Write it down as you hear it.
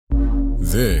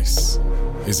This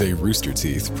is a Rooster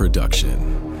Teeth production.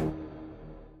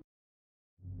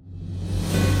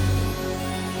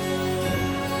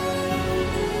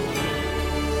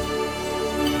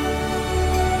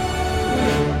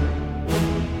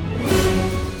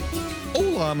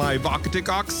 Hola, my vocatic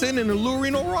oxen and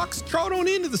alluring rocks. Trot on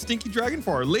into the Stinky Dragon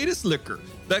for our latest liquor,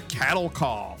 the Cattle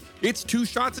Call. It's 2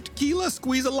 shots of tequila,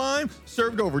 squeeze a lime,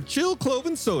 served over chill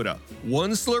cloven soda. 1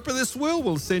 slurp of this swill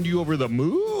will send you over the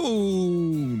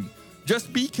moon.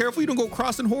 Just be careful you don't go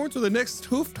crossing horns with the next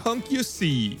hoofed hunk you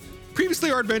see. Previously,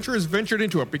 our adventurers ventured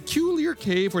into a peculiar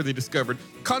cave where they discovered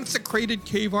consecrated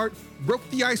cave art, broke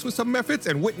the ice with some methods,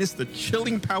 and witnessed the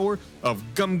chilling power of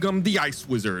Gum Gum the Ice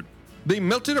Wizard. They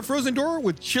melted a frozen door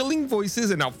with chilling voices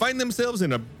and now find themselves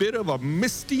in a bit of a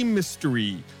misty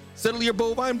mystery. Settle your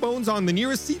bovine bones on the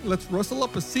nearest seat and let's rustle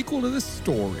up a sequel to this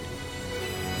story.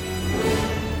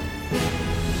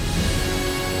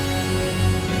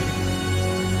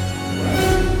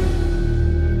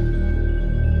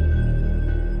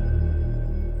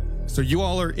 So you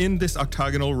all are in this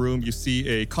octagonal room. You see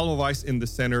a column of ice in the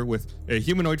center with a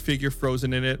humanoid figure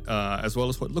frozen in it, as well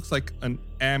as what looks like an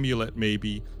amulet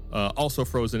maybe, also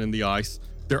frozen in the ice.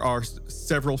 There are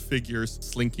several figures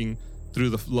slinking through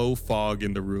the low fog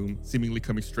in the room, seemingly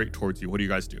coming straight towards you. What do you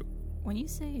guys do? When you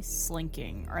say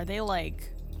slinking, are they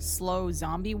like slow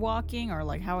zombie walking or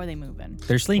like how are they moving?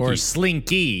 They're slinky. Or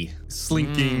slinky.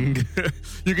 Slinking.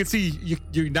 You can see,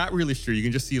 you're not really sure. You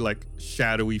can just see like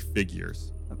shadowy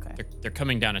figures. Okay. They're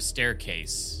coming down a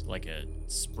staircase like a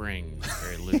spring,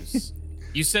 very loose.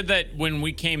 You said that when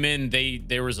we came in,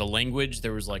 there was a language.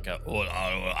 There was like a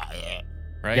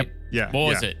right. Yep. Yeah. What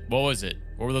was it? What was it?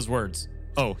 What were those words?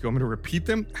 Oh, you want me to repeat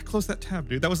them? Close that tab,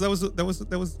 dude. That was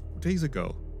days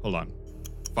ago. Hold on.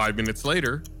 5 minutes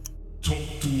later. So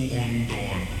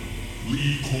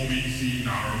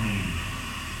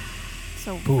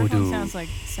first one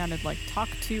sounded like talk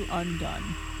to undone.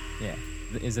 Yeah.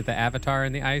 Is it the Avatar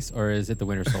in the ice or is it the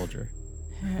Winter Soldier?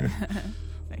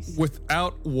 Nice.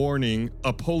 Without warning,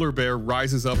 a polar bear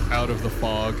rises up out of the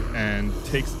fog and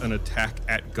takes an attack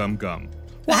at Gum Gum.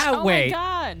 Oh Wait. my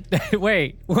god.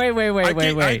 wait.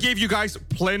 I gave you guys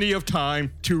plenty of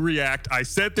time to react. I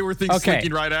said there were things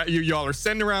slinking right at you. Y'all are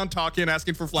sending around talking,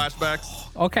 asking for flashbacks.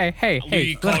 Okay,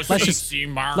 hey,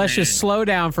 let's just slow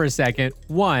down for a second.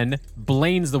 1,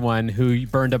 Blaine's the one who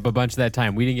burned up a bunch of that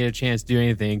time. We didn't get a chance to do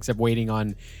anything except waiting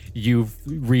on you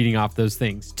reading off those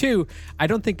things. 2, I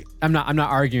don't think I'm not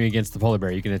arguing against the polar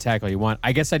bear. You can attack all you want.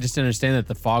 I guess I just didn't understand that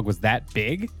the fog was that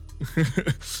big.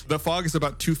 The fog is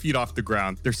about 2 feet off the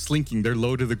ground. They're slinking. They're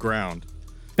low to the ground.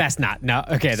 That's not. No.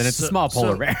 Okay, then it's a small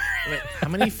polar bear. Wait, how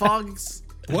many fogs?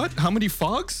 What? How many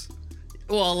fogs?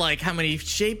 Well, like how many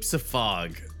shapes of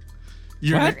fog?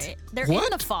 What? They're What?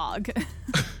 in the fog.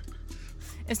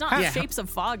 It's not shapes of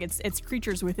fog. It's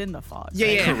creatures within the fog. Yeah,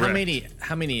 right? yeah. Correct.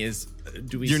 How many is?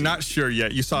 Do we? You're see? not sure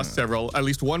yet. You saw several. At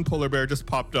least one polar bear just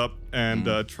popped up and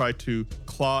tried to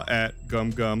claw at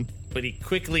Gum Gum. But he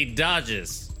quickly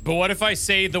dodges. But what if I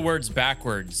say the words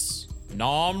backwards?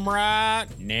 Namra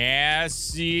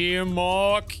Nasimok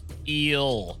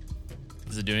Eel.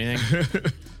 Does it do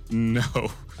anything? No.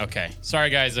 Okay.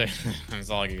 Sorry, guys. That's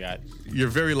all I got. You're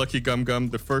very lucky, Gum Gum.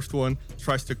 The first one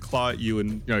tries to claw at you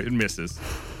and it misses.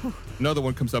 Another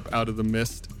one comes up out of the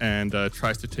mist and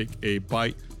tries to take a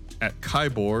bite at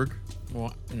Kyborg.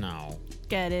 What? No.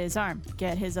 Get his arm.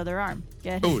 Get his other arm.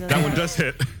 Get his Oh, other that one arm. does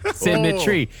hit.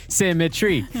 Symmetry.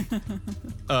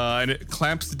 And it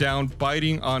clamps down,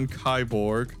 biting on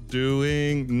Kyborg,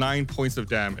 doing 9 points of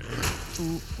damage.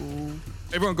 Ooh.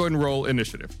 Everyone go ahead and roll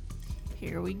initiative.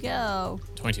 Here we go.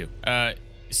 22.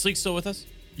 Is Sleek still with us?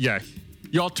 Yeah.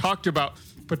 Y'all talked about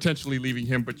potentially leaving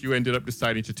him, but you ended up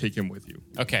deciding to take him with you.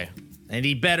 Okay. And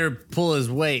he better pull his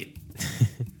weight.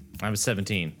 I'm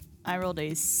 17. I rolled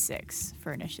a 6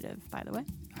 for initiative, by the way.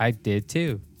 I did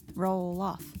too. Roll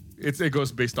off. It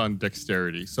goes based on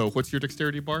dexterity. So what's your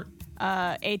dexterity, Bart?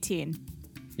 18.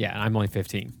 Yeah, I'm only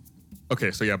 15.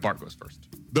 Okay, so yeah, Bart goes first.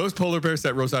 Those polar bears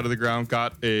that rose out of the ground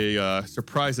got a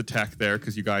surprise attack there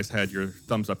because you guys had your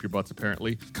thumbs up your butts,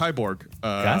 apparently. Kyborg.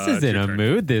 Gus is in a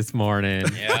mood this morning.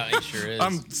 Yeah, he sure is.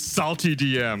 I'm salty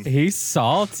DM. He's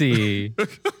salty.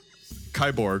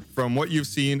 Kyborg, from what you've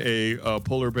seen, a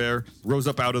polar bear rose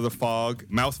up out of the fog,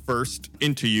 mouth first,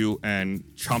 into you and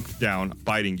chomped down,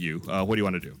 biting you. What do you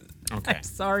want to do? Okay. I'm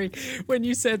sorry. When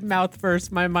you said mouth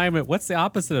first, my mind went, what's the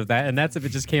opposite of that? And that's if it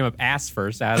just came up ass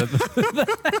first out of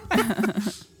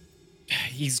the...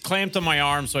 He's clamped on my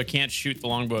arm, so I can't shoot the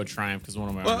longbow of triumph because one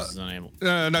of my arms is unable.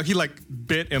 No, he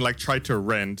bit and tried to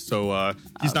rend, so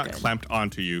he's not good. clamped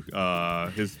onto you.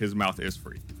 His mouth is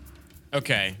free.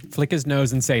 Okay. Flick his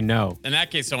nose and say no. In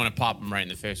that case, I want to pop him right in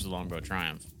the face with Longbow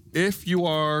Triumph. If you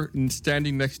are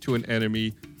standing next to an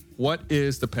enemy, what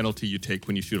is the penalty you take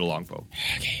when you shoot a longbow?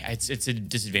 Okay, it's a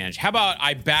disadvantage. How about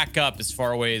I back up as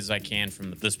far away as I can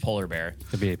from this polar bear?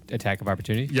 Could be an attack of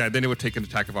opportunity. Yeah, then it would take an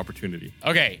attack of opportunity.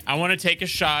 Okay, I want to take a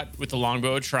shot with the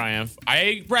Longbow Triumph.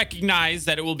 I recognize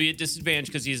that it will be a disadvantage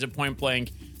because he's at point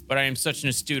blank, but I am such an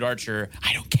astute archer,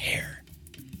 I don't care.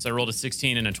 So I rolled a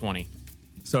 16 and a 20.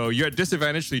 So you're at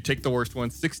disadvantage, so you take the worst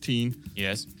one, 16.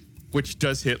 Yes. Which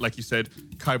does hit, like you said.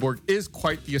 Kyborg is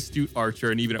quite the astute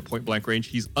archer, and even at point blank range,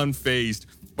 he's unfazed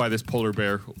by this polar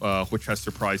bear, which has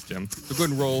surprised him. So go ahead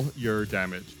and roll your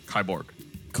damage, Kyborg.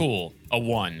 Cool. A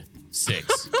 1.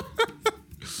 6.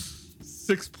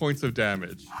 6 points of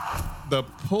damage. The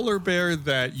polar bear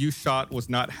that you shot was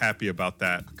not happy about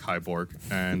that, Kyborg.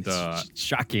 And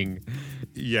shocking.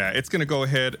 Yeah, it's going to go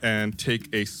ahead and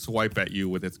take a swipe at you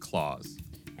with its claws.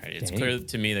 All right, it's clear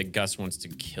to me that Gus wants to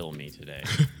kill me today.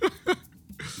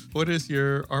 What is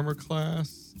your armor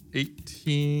class?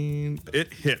 18.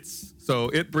 It hits. So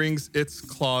it brings its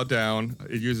claw down.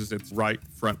 It uses its right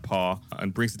front paw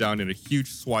and brings it down in a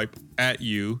huge swipe at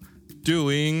you,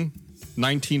 doing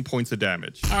 19 points of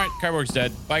damage. All right, Kyborg's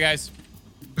dead. Bye, guys.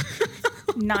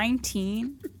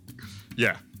 19?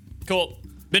 Yeah. Cool.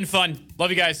 Been fun.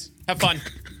 Love you guys. Have fun.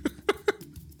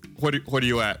 What are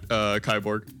you at,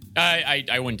 Kyborg?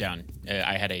 I went down.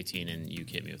 I had 18 and you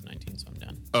hit me with 19, so I'm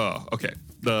down. Oh, okay.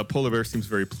 The polar bear seems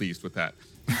very pleased with that.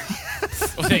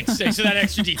 Well, thanks for that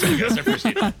extra detail, guys. I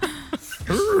appreciate it.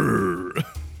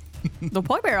 The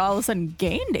polar bear all of a sudden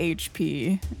gained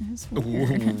HP. It's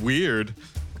weird. Weird.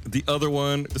 The other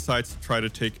one decides to try to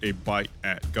take a bite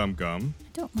at Gum Gum. I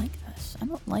don't like this. I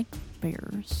don't like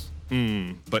bears.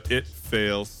 But it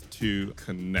fails to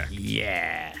connect.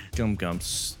 Yeah. Gum Gum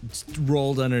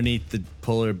rolled underneath the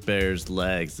polar bear's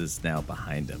legs, is now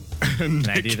behind him. Can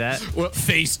I do that? Well,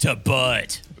 Face to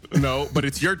butt. no, but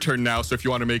it's your turn now. So if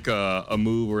you want to make a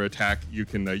move or attack, you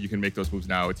can make those moves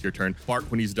now. It's your turn. Bart,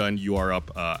 when he's done, you are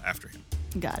up after him.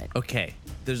 Got it. Okay.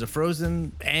 There's a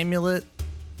frozen amulet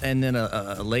and then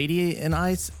a lady in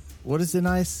ice. What is in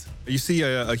ice? You see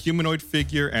a humanoid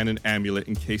figure and an amulet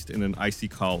encased in an icy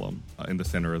column in the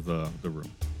center of the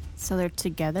room. So they're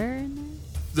together in there?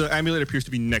 The amulet appears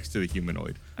to be next to the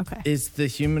humanoid. Okay. Is the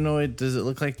humanoid, does it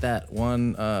look like that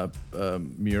one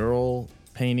mural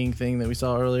painting thing that we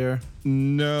saw earlier?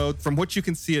 No, from what you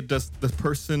can see, it does. The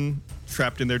person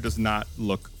trapped in there does not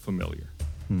look familiar.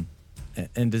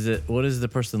 And what does the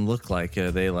person look like?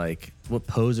 Are they like, what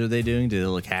pose are they doing? Do they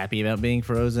look happy about being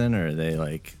frozen, or are they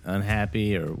like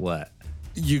unhappy, or what?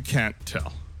 You can't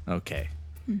tell. Okay.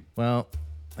 Well,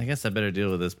 I guess I better deal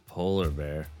with this polar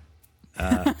bear.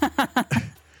 I'm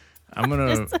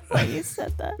gonna. Just the way you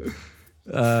said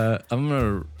that.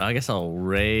 I guess I'll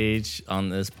rage on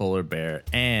this polar bear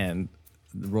and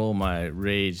roll my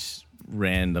rage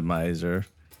randomizer.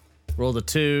 Roll the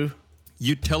 2.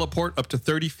 You teleport up to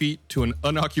 30 feet to an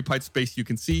unoccupied space you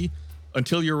can see.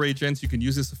 Until your rage ends, you can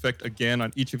use this effect again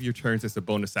on each of your turns as a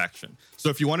bonus action. So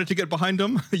if you wanted to get behind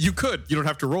them, you could. You don't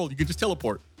have to roll. You can just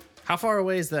teleport. How far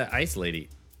away is the ice lady?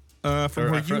 From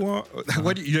where you are.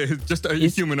 What? Just a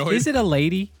humanoid. Is it a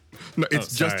lady? No,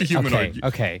 it's just a humanoid.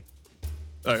 Okay.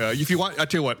 If you want, I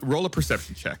tell you what. Roll a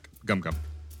perception check. Gum Gum.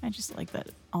 I just like that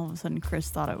all of a sudden Chris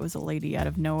thought it was a lady out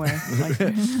of nowhere. Like,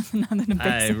 there's nothing to base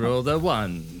I it on. rolled a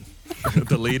 1.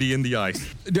 The lady in the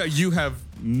ice. You have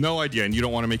no idea, and you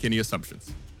don't want to make any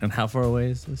assumptions. And how far away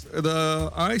is this?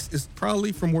 The ice is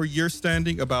probably from where you're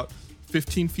standing about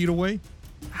 15 feet away.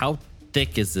 How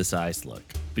thick is this ice look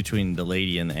between the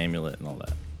lady and the amulet and all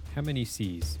that? How many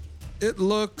C's? It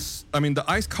looks, the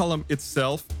ice column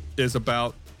itself is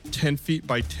about 10 feet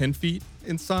by 10 feet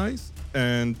in size,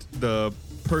 and the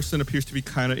person appears to be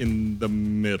kind of in the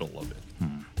middle of it.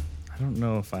 I don't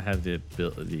know if I have the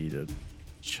ability to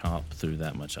chomp through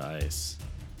that much ice.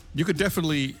 You could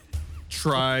definitely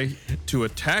try to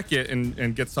attack it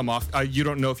and get some off. You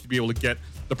don't know if you'd be able to get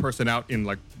the person out in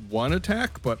like one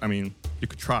attack, but you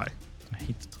could try. I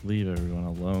hate to leave everyone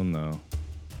alone though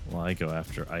while I go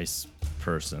after ice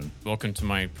person. Welcome to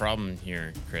my problem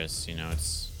here, Chris. You know,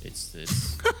 it's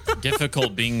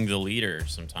difficult being the leader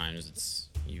sometimes.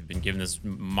 You've been given this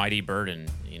mighty burden,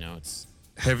 you know, it's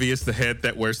heavy as the head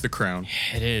that wears the crown.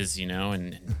 It is, you know,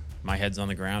 and my head's on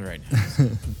the ground right now.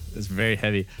 It's very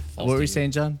heavy. What were you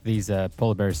saying, John? These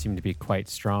polar bears seem to be quite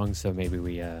strong, so maybe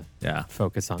we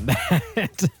focus on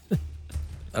that.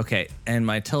 Okay, and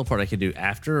my teleport I could do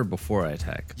after or before I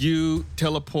attack? You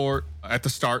teleport at the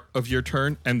start of your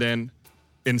turn, and then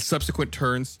in subsequent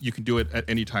turns, you can do it at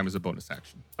any time as a bonus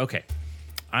action. Okay.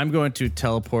 I'm going to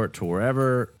teleport to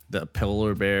wherever the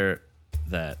polar bear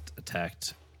that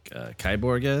attacked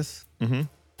Kyborg is. Mm-hmm.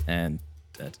 And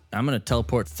I'm going to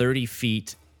teleport 30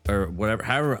 feet or whatever,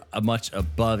 however much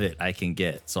above it I can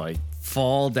get. So I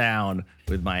fall down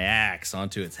with my axe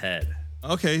onto its head.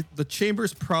 Okay, the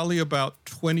chamber's probably about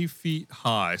 20 feet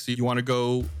high. So you want to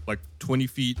go like 20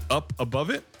 feet up above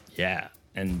it? Yeah,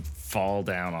 and fall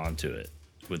down onto it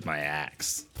with my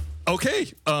axe. Okay,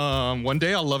 one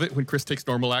day I'll love it when Chris takes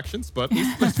normal actions, but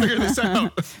let's figure this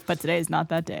out. But today is not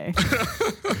that day.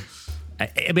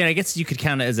 I mean, I guess you could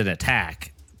count it as an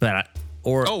attack, but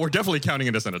we're definitely counting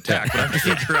it as an attack. But I have to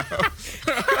figure out.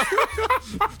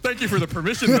 Thank you for the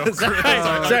permission, though, Chris. Sorry,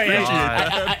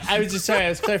 I was just sorry. I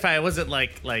was clarifying. It wasn't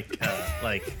like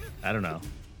I don't know.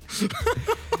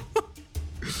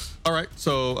 All right,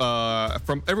 so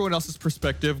from everyone else's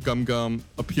perspective, Gum Gum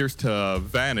appears to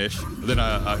vanish. Then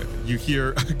you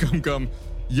hear Gum Gum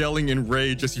yelling in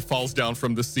rage as he falls down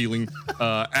from the ceiling,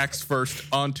 axe first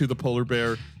onto the polar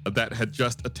bear that had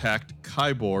just attacked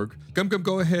Kyborg. Gum Gum,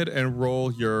 go ahead and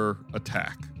roll your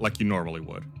attack like you normally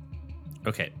would.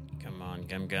 Okay. Come on,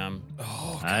 Gum Gum.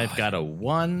 Oh, God. I've got a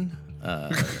 1.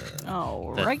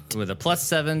 All right. With a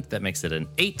 +7, that makes it an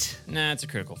 8. Nah, it's a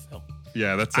critical fail.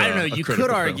 Yeah, that's I don't know. You could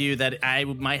critical argue that I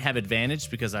might have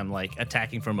advantage because I'm like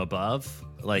attacking from above.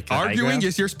 Like fail. Arguing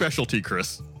is your specialty,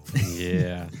 Chris.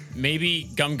 Yeah. Maybe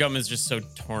Gum Gum is just so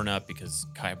torn up because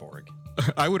Kyborg.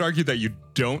 I would argue that you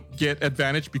don't get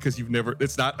advantage because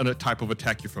it's not a type of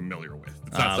attack you're familiar with.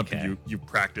 It's not something you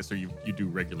practice or you do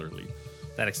regularly.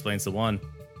 That explains the 1.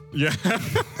 Yeah.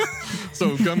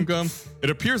 So Gum Gum, it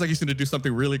appears like he's going to do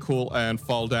something really cool and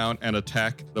fall down and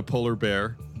attack the polar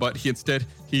bear, but he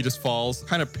just falls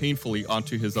kind of painfully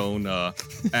onto his own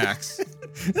axe.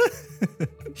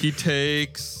 He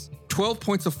takes 12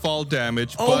 points of fall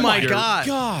damage. Oh but my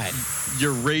God.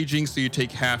 You're raging, so you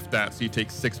take half that, so you take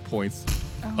 6 points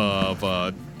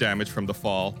of damage from the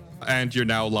fall, and you're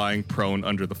now lying prone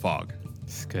under the fog.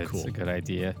 It's good. Cool. It's a good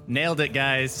idea. Nailed it,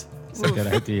 guys. It's a good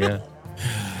idea.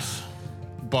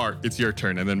 Bart, it's your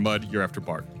turn, and then Mud, you're after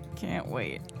Bart. Can't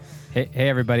wait. Hey,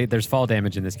 everybody, there's fall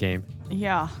damage in this game.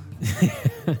 Yeah.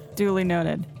 Duly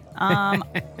noted.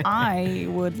 I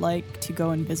would like to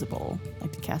go invisible,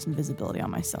 like to cast invisibility on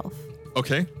myself.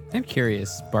 Okay. I'm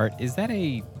curious, Bart, is that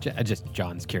just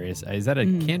John's curious, is that a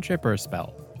cantrip or a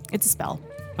spell? It's a spell.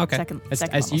 Okay. Second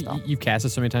level spell. You've cast it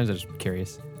so many times, I'm just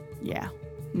curious. Yeah.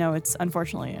 No, it's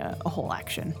unfortunately a whole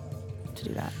action to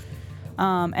do that.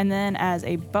 And then as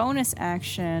a bonus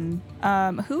action,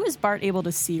 who is Bart able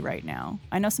to see right now?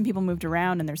 I know some people moved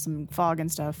around and there's some fog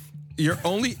and stuff. You're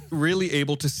only really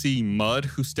able to see Mud,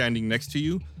 who's standing next to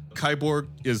you. Kyborg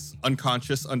is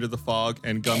unconscious under the fog,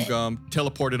 and Gum Gum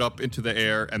teleported up into the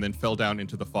air and then fell down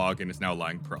into the fog and is now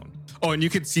lying prone. Oh, and you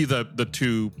can see the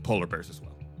 2 polar bears as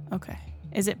well. Okay.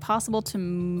 Is it possible to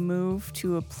move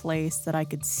to a place that I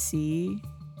could see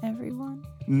everyone?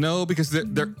 No, because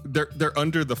they're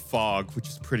under the fog, which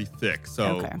is pretty thick.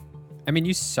 So Okay. I mean,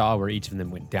 you saw where each of them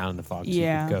went down in the fog, so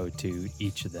Yeah. you could go to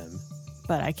each of them.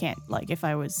 But I can't,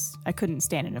 I couldn't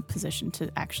stand in a position to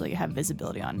actually have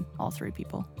visibility on all 3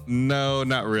 people. no,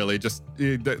 not really. Just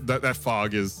that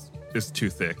fog is too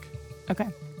thick. Okay.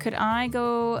 Could I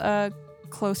go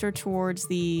closer towards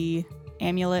the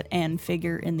amulet and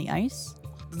figure in the ice?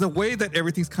 The way that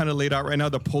everything's kind of laid out right now,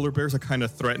 the polar bears are kind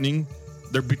of threatening.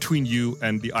 They're between you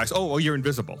and the ice. Oh, you're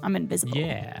invisible. I'm invisible.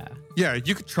 Yeah. Yeah,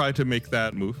 you could try to make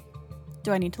that move.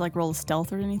 Do I need to roll a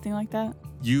stealth or anything like that?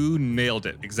 You nailed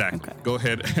it. Exactly. Okay. Go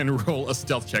ahead and roll a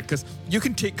stealth check, because you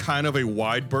can take kind of a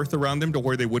wide berth around them to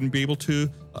where they wouldn't be able to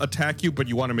attack you, but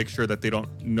you want to make sure that they don't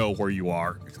know where you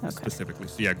are specifically.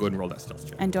 So yeah, go ahead and roll that stealth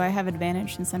check. And do I have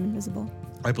advantage since I'm invisible?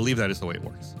 I believe that is the way it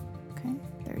works. Okay.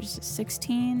 There's a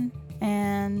 16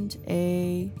 and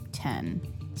a 10.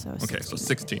 So 16. Okay, so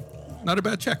 16. Not a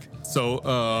bad check. So,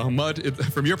 Mud,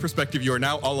 from your perspective, you are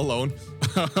now all alone.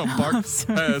 Bart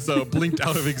has blinked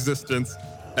out of existence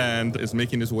and is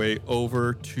making his way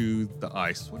over to the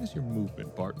ice. What is your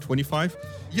movement, Bart? 25?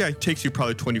 Yeah, it takes you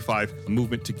probably 25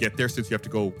 movement to get there, since you have to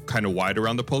go kind of wide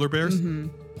around the polar bears. Mm-hmm.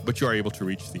 But you are able to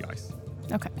reach the ice.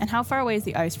 Okay. And how far away is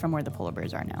the ice from where the polar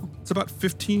bears are now? It's about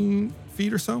 15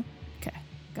 feet or so. Okay.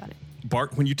 Got it.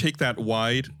 Bart, when you take that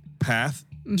wide path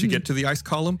to get to the ice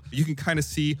column, you can kind of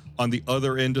see on the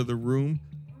other end of the room,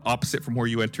 opposite from where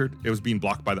you entered, it was being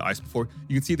blocked by the ice before.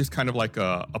 You can see there's kind of like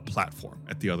a platform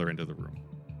at the other end of the room.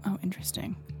 Oh,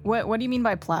 interesting. What do you mean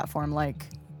by platform? Like,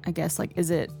 I guess, is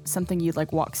it something you'd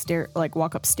walk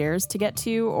upstairs to get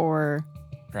to, or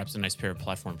Perhaps a nice pair of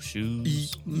platform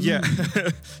shoes. Yeah.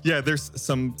 Yeah, there's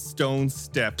some stone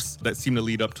steps that seem to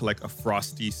lead up to a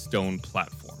frosty stone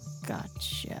platform.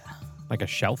 Gotcha. Like a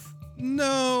shelf?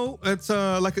 No, it's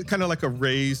kind of like a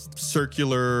raised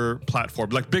circular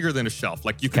platform, like bigger than a shelf.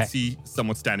 Like you can see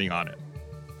someone standing on it.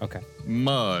 Okay.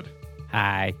 Mud.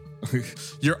 Hi.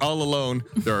 You're all alone.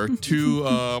 There are two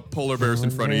polar bears in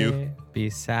front of you.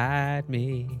 Beside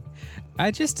me.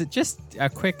 Just a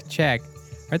quick check.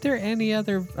 Are there any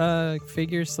other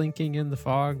figures slinking in the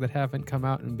fog that haven't come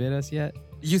out and bit us yet?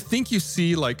 You think you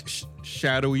see like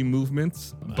shadowy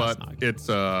movements, but it's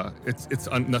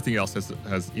nothing else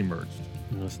has emerged.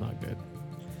 That's not good.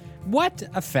 What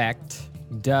effect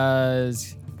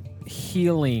does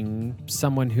healing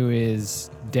someone who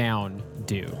is down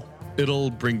do?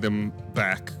 It'll bring them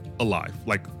back alive.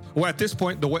 Like, well, at this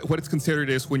point, what it's considered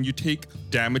is when you take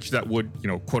damage that would,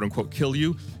 quote unquote, kill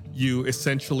you, you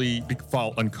essentially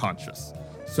fall unconscious.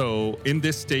 So in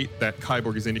this state that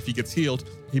Kyborg is in, if he gets healed,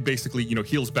 he basically,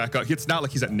 heals back up. It's not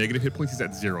like he's at negative hit points. He's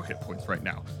at 0 hit points right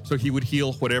now. So he would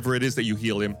heal whatever it is that you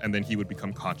heal him, and then he would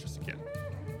become conscious again.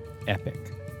 Epic.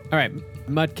 All right.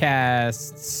 Mud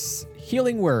casts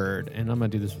Healing Word, and I'm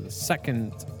going to do this with a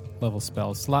second level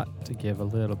spell slot to give a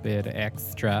little bit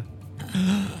extra.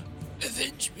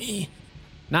 Avenge me.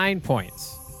 9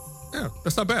 points. Yeah,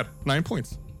 that's not bad. 9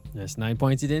 points. That's 9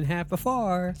 points you didn't have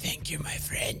before. Thank you, my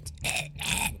friend.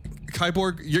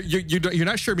 Kyborg, you're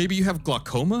not sure. Maybe you have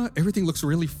glaucoma. Everything looks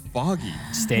really foggy.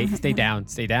 Stay down.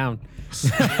 Stay down.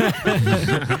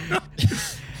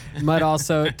 Mud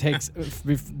also takes.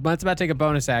 Mud's about to take a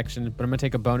bonus action, but I'm gonna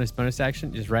take a bonus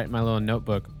action. Just write in my little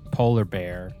notebook, polar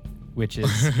bear, which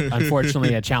is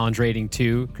unfortunately a challenge rating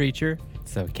 2 creature,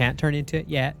 so can't turn into it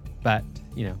yet. But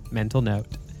mental note.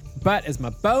 But as my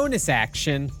bonus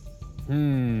action,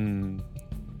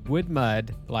 would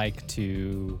Mud like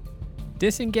to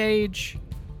disengage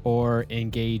or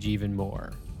engage even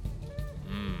more?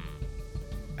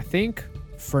 I think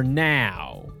for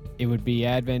now it would be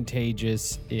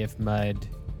advantageous if Mud.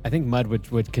 I think Mud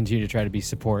would continue to try to be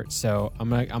support. So I'm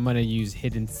gonna use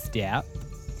Hidden Step.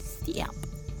 Step.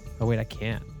 Oh wait, I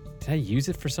can't. Did I use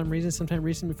it for some reason sometime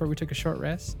recent before we took a short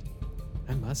rest?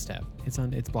 I must have.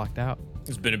 It's blocked out.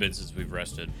 It's been a bit since we've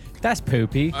rested. That's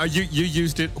poopy. You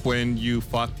used it when you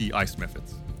fought the ice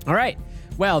methods. All right.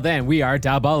 Well, then we are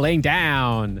doubling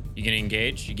down. You gonna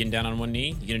engage? You getting down on one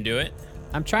knee? You gonna do it?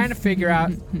 I'm trying to figure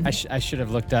out. I should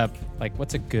have looked up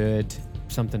what's a good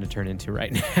something to turn into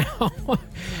right now.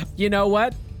 You know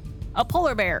what? A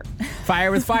polar bear.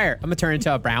 Fire with fire. I'm gonna turn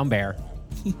into a brown bear.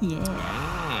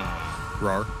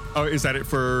 Rar. Oh, is that it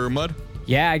for Mud?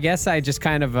 Yeah, I guess I just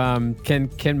kind of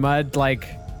can Mud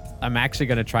I'm actually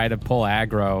gonna try to pull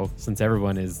aggro since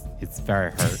everyone it's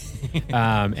very hurt,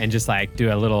 and just do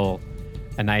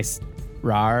a nice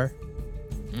rar.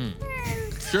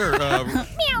 Sure.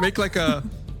 Make like a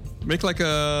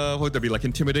what would that be, like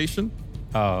intimidation?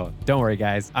 Oh, don't worry,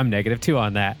 guys. I'm -2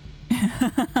 on that.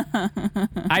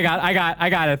 I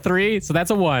got a 3, so that's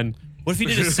a 1. What if you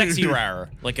did a sexy rar?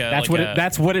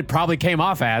 That's what it probably came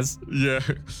off as. Yeah.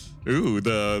 Ooh,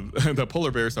 the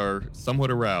polar bears are somewhat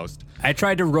aroused. I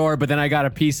tried to roar, but then I got a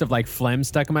piece of phlegm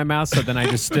stuck in my mouth. So then I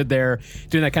just stood there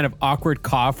doing that kind of awkward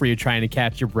cough where you're trying to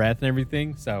catch your breath and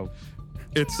everything. So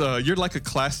it's you're like a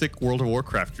classic World of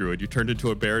Warcraft druid. You turned into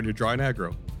a bear and you're drawing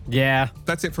aggro. Yeah.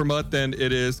 That's it for Mud. Then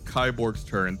it is Kyborg's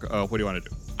turn. What do you want to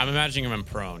do? I'm imagining I'm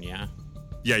prone, yeah?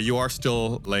 Yeah, you are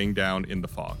still laying down in the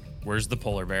fog. Where's the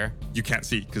polar bear? You can't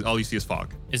see because all you see is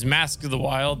fog. Is Mask of the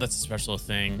Wild, that's a special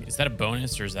thing. Is that a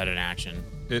bonus or is that an action?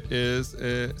 It is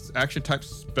it's action type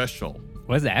special.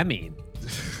 What does that mean?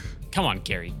 Come on,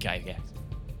 Gary. Guy.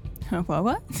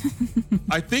 What?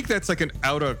 I think that's like an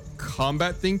out of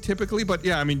combat thing typically, but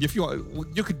yeah, I mean, if you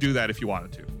want, you could do that if you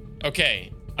wanted to.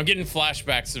 Okay. I'm getting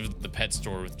flashbacks of the pet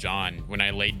store with John when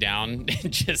I laid down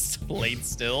and just laid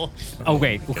still. Oh,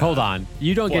 wait. Hold on.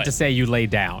 You don't get to say you laid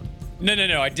down.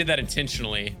 No. I did that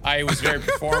intentionally. I was very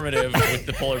performative with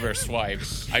the polar bear swipe.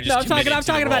 I'm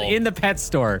talking about in the pet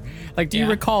store. Do you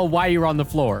recall why you were on the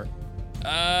floor?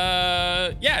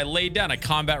 Yeah, I laid down. I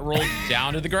combat rolled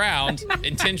down to the ground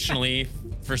intentionally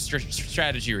for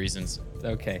strategy reasons.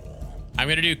 Okay. I'm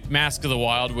gonna do Mask of the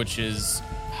Wild, which is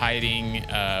hiding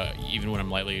even when I'm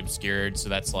lightly obscured. So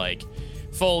that's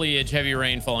foliage, heavy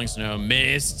rain, falling snow,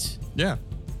 mist. Yeah.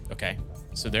 Okay.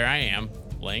 So there I am,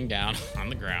 laying down on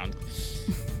the ground.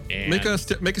 And make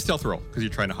a stealth roll because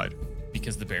you're trying to hide.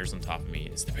 Because the bear's on top of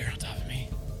me. Is the bear on top of me?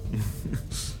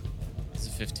 It's a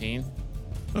 15.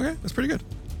 Okay, that's pretty good.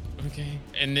 Okay.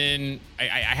 And then I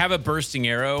have a bursting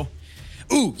arrow.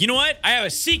 Ooh, you know what? I have a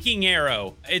seeking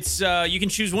arrow. It's you can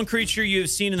choose one creature you have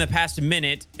seen in the past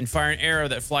minute and fire an arrow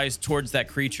that flies towards that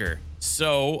creature.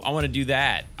 So I want to do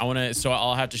that. So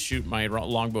I'll have to shoot my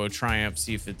longbow of triumph,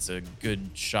 see if it's a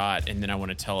good shot, and then I want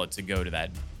to tell it to go to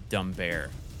that dumb bear.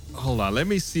 Hold on, let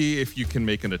me see if you can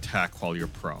make an attack while you're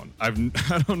prone. I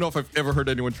don't know if I've ever heard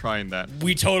anyone trying that.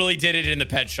 We totally did it in the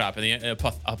pet shop, in the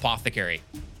apothecary.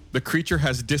 The creature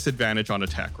has disadvantage on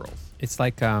attack rolls. It's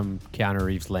like Keanu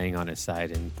Reeves laying on his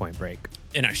side in Point Break.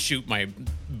 And I shoot my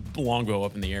longbow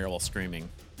up in the air while screaming.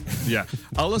 Yeah,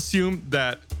 I'll assume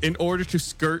that in order to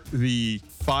skirt the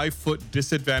 5-foot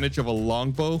disadvantage of a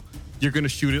longbow, you're going to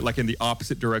shoot it like in the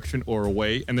opposite direction or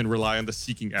away, and then rely on the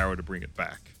seeking arrow to bring it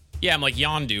back. Yeah, I'm like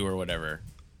Yondu or whatever.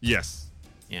 Yes.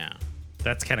 Yeah.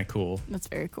 That's kind of cool. That's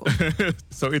very cool.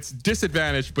 So it's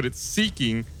disadvantaged, but it's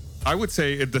seeking. I would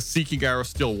say the seeking arrow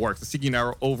still works. The seeking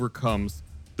arrow overcomes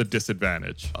the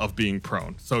disadvantage of being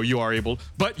prone. So you are able,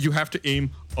 but you have to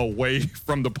aim away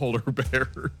from the polar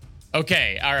bear.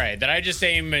 Okay, all right. Then I just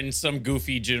aim in some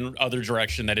goofy other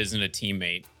direction that isn't a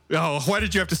teammate. Oh, why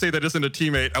did you have to say that isn't a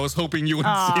teammate? I was hoping you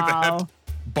wouldn't see that.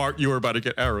 Bart, you were about to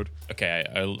get arrowed. Okay,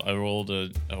 I rolled a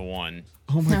 1.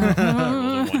 Oh my God. I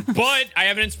rolled a 1. But I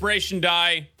have an inspiration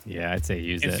die, Yeah, I'd say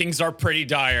use and it. things are pretty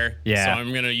dire. Yeah. So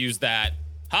I'm going to use that.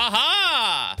 Ha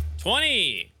ha!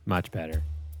 20. Much better.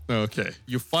 Okay.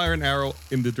 You fire an arrow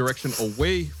in the direction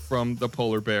away from the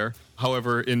polar bear.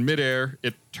 However, in midair,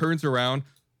 it turns around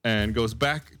and goes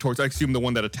back towards, I assume, the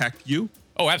one that attacked you.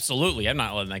 Oh, absolutely. I'm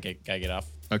not letting that guy get off.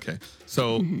 Okay.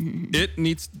 So it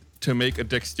needs to make a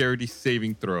dexterity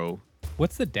saving throw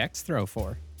What's the dex throw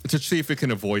for? to see if it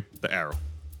can avoid the arrow.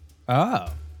 Oh.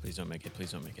 Please don't make it.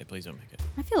 Please don't make it. Please don't make it.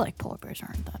 I feel like polar bears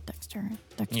aren't that dexterous.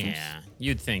 Yeah,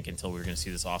 you'd think until we were going to see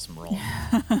this awesome roll.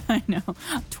 I know.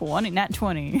 20, not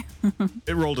 20.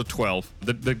 It rolled a 12.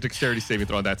 The dexterity saving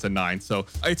throw, that's a 9. So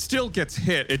it still gets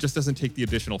hit. It just doesn't take the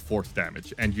additional force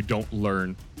damage, and you don't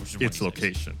learn Which is its 1d6.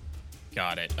 location.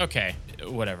 Got it. Okay,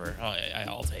 whatever.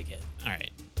 I'll take it. All right.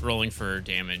 Rolling for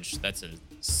damage. That's a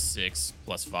 6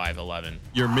 plus 5, 11.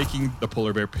 You're making the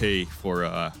polar bear pay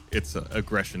for its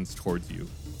aggressions towards you.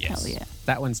 Yes. Hell yeah.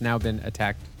 That one's now been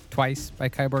attacked twice by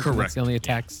Kyborg. and Correct. That's the only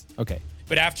attacks. Okay.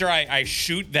 But after I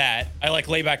shoot that, I like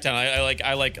lay back down.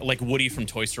 I like Woody from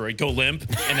Toy Story, go limp,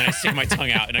 and then I stick my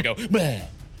tongue out and I go, bleh.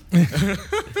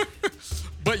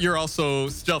 But you're also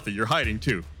stealthy. You're hiding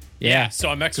too. Yeah. So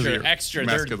I'm 'Cause of your extra.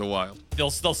 Mask of the Wild.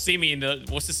 They'll see me in the,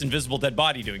 what's this invisible dead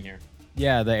body doing here?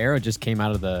 Yeah, the arrow just came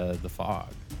out of the fog,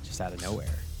 just out of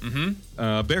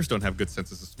nowhere. Bears don't have good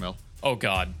senses of smell. Oh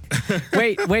God.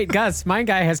 Wait, Gus. My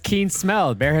guy has keen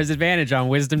smell. Bear has advantage on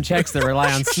wisdom checks that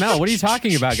rely on smell. What are you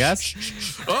talking about, Gus?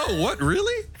 Oh, what?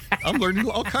 Really? I'm learning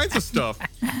all kinds of stuff.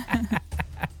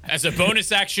 As a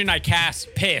bonus action, I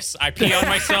cast piss. I pee on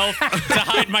myself to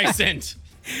hide my scent.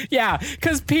 Yeah,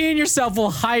 because peeing yourself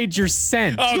will hide your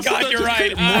scent. Oh God, you're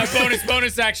right.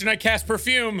 Bonus action, I cast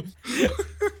perfume.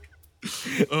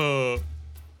 I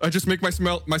just make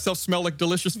myself smell like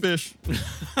delicious fish.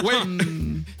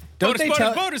 Wait. Don't they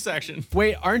tell? Bonus action.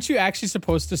 Wait, aren't you actually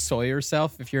supposed to soil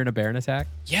yourself if you're in a Baron attack?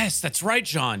 Yes, that's right,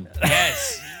 John.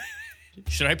 Yes.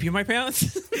 Should I pee my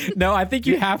pants? No, I think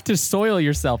you have to soil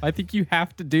yourself. I think you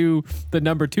have to do the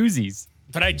number twosies.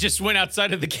 But I just went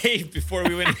outside of the cave before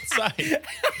we went inside.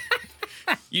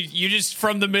 You just,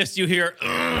 from the mist, you hear.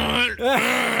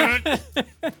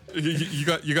 You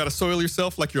got to soil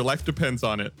yourself like your life depends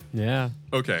on it. Yeah.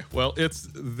 Okay, well, it's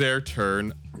their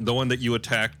turn. The one that you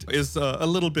attacked is a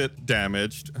little bit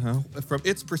damaged. From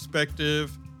its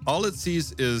perspective, all it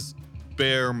sees is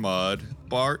bear mud.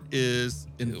 Bart is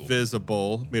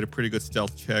invisible, made a pretty good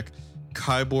stealth check.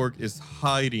 Kyborg is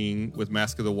hiding with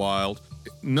Mask of the Wild.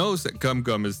 It knows that Gum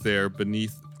Gum is there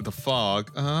beneath the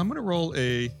fog. I'm going to roll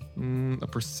a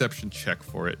perception check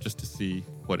for it just to see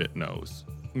what it knows.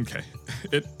 Okay,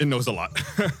 it knows a lot.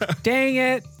 Dang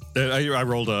it. I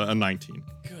rolled a 19.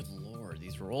 Good Lord,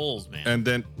 these rolls, man. And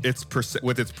then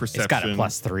with its perception. It's got a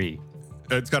 +3.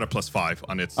 It's got a +5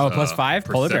 on its. Oh, +5?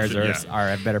 Polar bears perception,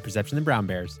 have better perception than brown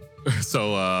bears.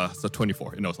 So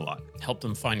 24. It knows a lot. Help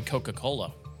them find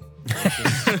Coca-Cola.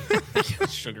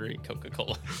 Sugary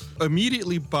Coca-Cola.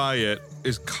 Immediately by it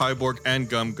is Kyborg and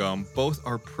Gum Gum. Both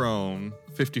are prone.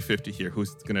 50-50 here.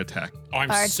 Who's going to attack? Oh, I'm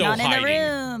Bart's so not hiding. in the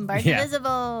room. Bart's Yeah.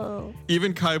 invisible.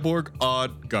 Even Kyborg,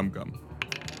 odd Gum Gum.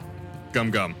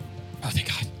 Gum Gum. Oh, thank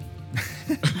God.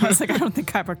 I was like, I don't think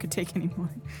Kyber could take any more.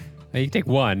 You can take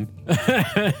one.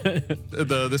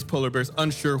 This polar bear's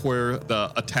unsure where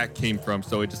the attack came from,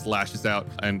 so it just lashes out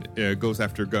and goes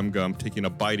after Gum Gum, taking a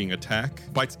biting attack.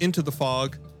 Bites into the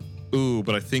fog. Ooh,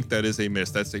 but I think that is a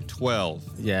miss. That's a 12.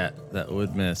 Yeah, that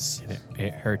would miss.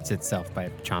 It hurts itself by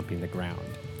chomping the ground.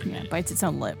 Yeah, bites its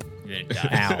own lip. You're gonna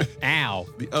die. Ow. Ow.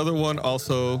 The other one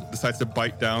also decides to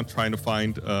bite down, trying to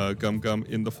find Gum Gum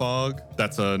in the fog.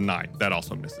 That's a 9. That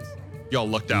also misses. Y'all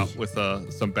lucked out with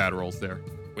some bad rolls there.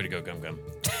 Way to go, Gum Gum.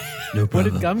 What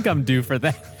did Gum Gum do for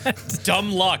that?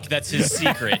 Dumb luck. That's his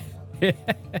secret.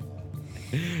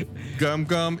 Gum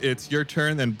Gum, it's your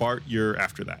turn, then Bart, you're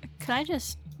after that. Can I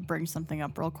just bring something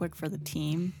up real quick for the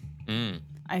team?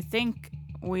 I think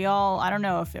I don't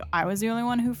know if I was the only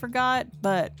one who forgot,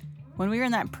 but when we were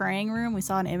in that praying room, we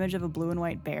saw an image of a blue and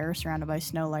white bear surrounded by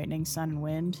snow, lightning, sun, and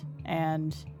wind.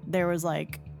 And there was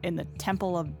in the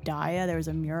Temple of Daya, there was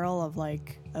a mural of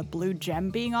a blue gem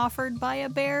being offered by a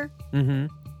bear. Mm-hmm.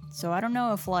 So I don't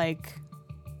know if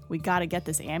we got to get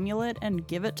this amulet and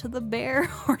give it to the bear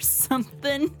or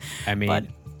something. I mean, but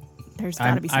there's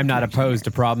got to be. I'm not opposed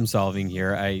to problem solving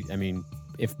here. I mean,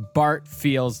 if Bart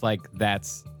feels like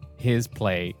that's his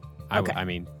play,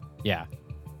 Okay. Yeah.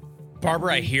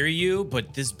 Barbara, I hear you,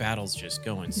 but this battle's just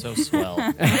going so swell.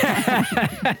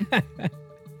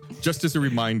 Just as a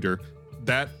reminder,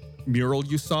 that mural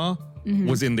you saw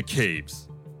was in the caves.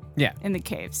 Yeah. In the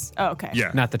caves. Oh, okay.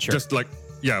 Yeah. Not the church. Just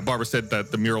Barbara said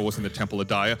that the mural was in the Temple of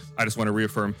Daya. I just want to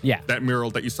reaffirm that mural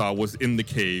that you saw was in the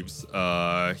caves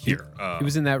here. He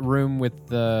was in that room with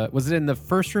was it in the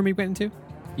first room he went into?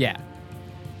 Yeah.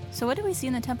 So what did we see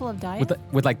in the Temple of Daya?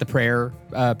 With the prayer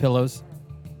pillows?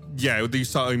 Yeah, you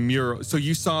saw a mural. So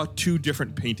you saw two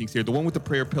different paintings here. The one with the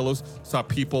prayer pillows saw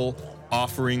people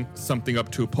offering something up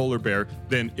to a polar bear.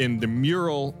 Then in the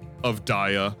mural of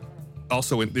Daya,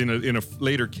 also in a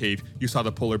later cave, you saw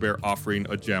the polar bear offering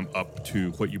a gem up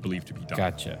to what you believe to be Daya.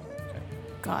 Gotcha.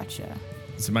 Gotcha.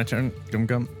 Is it my turn, Gum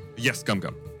Gum? Yes, Gum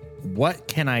Gum. What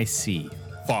can I see?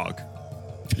 Fog.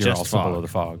 You're Just also fog. below the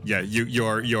fog. Yeah,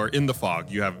 you're in the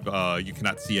fog. You have you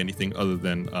cannot see anything other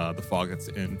than the fog that's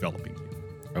enveloping you.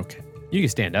 Okay. You can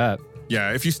stand up.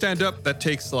 Yeah, if you stand up, that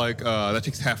takes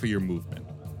half of your movement.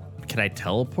 Can I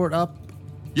teleport up?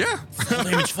 Yeah. Full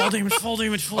damage, full damage, full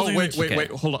damage, full Oh, damage. wait.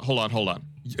 Hold on.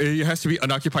 It has to be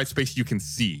an occupied space you can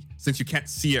see. Since you can't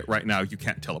see it right now, you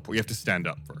can't teleport. You have to stand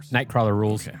up first. Nightcrawler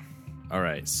rules. Okay. All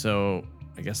right. So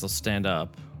I guess I'll stand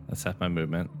up. That's half my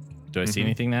movement. Do I see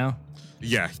anything now?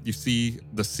 Yeah, you see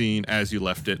the scene as you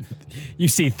left it. You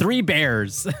see 3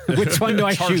 bears. Which one do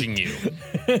I Charging shoot?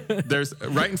 you. There's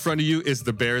right in front of you is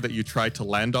the bear that you tried to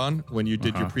land on when you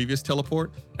did your previous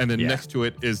teleport, and then next to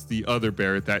it is the other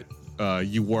bear that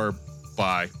you were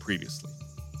by previously.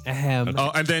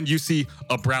 And then you see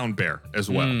a brown bear as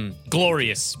well.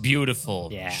 Glorious, beautiful,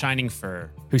 Yeah. shining fur.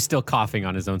 Who's still coughing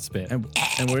on his own spit. And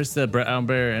where's the brown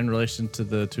bear in relation to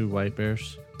the 2 white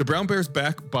bears? The brown bear's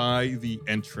back by the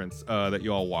entrance that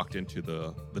you all walked into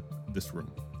this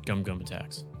room. Gum Gum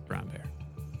attacks. Brown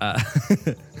bear.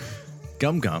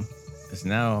 Gum Gum is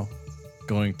now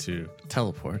going to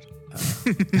teleport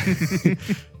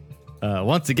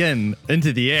once again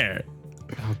into the air.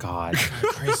 Oh, God.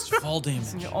 Christ, full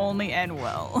damage. You only end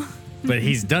well. But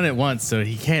he's done it once, so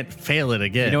he can't fail it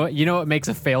again. You know what makes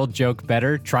a failed joke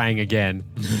better? Trying again.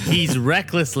 He's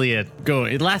recklessly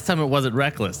going. Last time it wasn't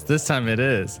reckless. This time it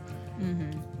is.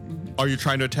 Are you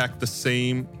trying to attack the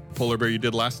same polar bear you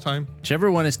did last time?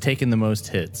 Whichever one has taken the most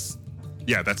hits.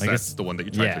 Yeah, that's guess- the one that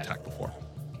you tried to attack before.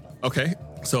 Okay,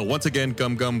 so once again,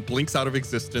 Gum Gum blinks out of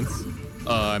existence,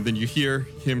 and then you hear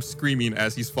him screaming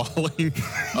as he's falling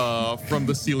from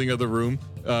the ceiling of the room.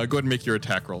 Go ahead and make your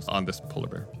attack rolls on this polar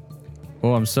bear.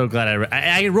 Oh, I'm so glad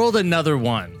I rolled another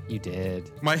one. You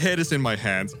did. My head is in my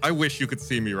hands. I wish you could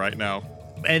see me right now.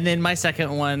 And then my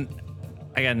second one,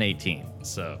 I got an 18.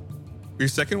 So, Your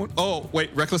second one? Oh,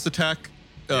 wait, reckless attack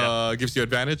gives you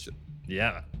advantage.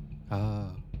 yeah.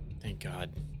 Thank God.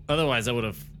 Otherwise, I would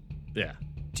have, yeah.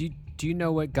 Do you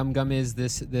know what Gum Gum is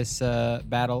this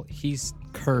battle? He's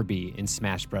Kirby in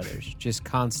Smash Brothers, just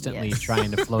constantly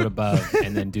trying to float above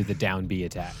and then do the down B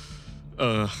attack.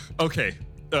 Okay.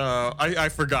 I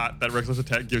forgot that reckless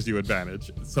attack gives you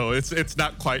advantage, so it's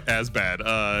not quite as bad.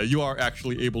 You are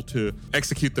actually able to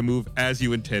execute the move as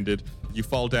you intended. You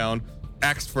fall down,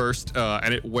 axe first,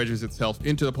 and it wedges itself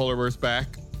into the polar bear's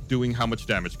back, doing how much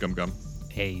damage, Gum Gum?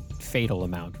 A fatal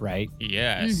amount, right?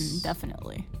 Yes.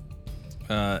 Definitely.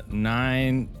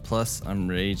 9 plus I'm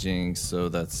raging, so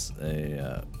that's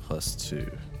a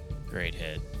 +2. Great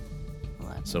hit.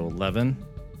 11. So 11.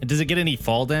 And does it get any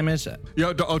fall damage?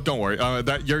 Yeah, don't worry.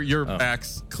 That your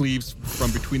axe cleaves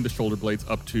from between the shoulder blades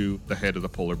up to the head of the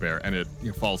polar bear, and it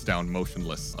falls down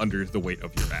motionless under the weight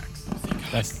of your axe.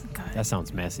 That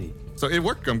sounds messy. So it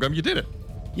worked, Gum Gum. You did it.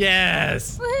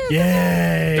 Yes! Woo!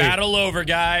 Yay! Battle over,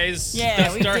 guys. Yeah,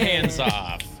 Dust we our did. hands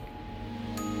off.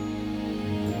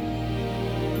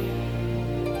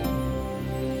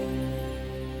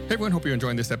 Hey everyone, hope you're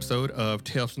enjoying this episode of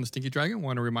Tales from the Stinky Dragon.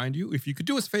 Want to remind you, if you could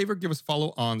do us a favor, give us a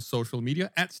follow on social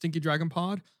media at Stinky Dragon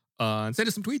Pod, and send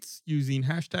us some tweets using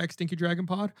hashtag Stinky Dragon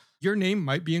Pod. Your name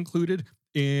might be included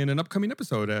in an upcoming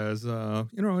episode as an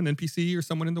NPC or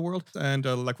someone in the world. And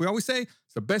like we always say,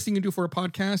 it's the best thing you can do for a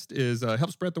podcast is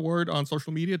help spread the word on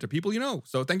social media to people you know.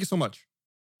 So thank you so much.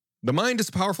 The mind is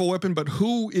a powerful weapon, but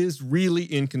who is really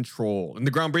in control? In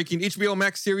the groundbreaking HBO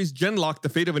Max series Genlock, the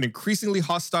fate of an increasingly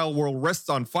hostile world rests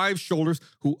on 5 shoulders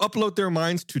who upload their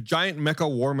minds to giant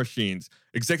mecha war machines.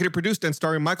 Executive produced and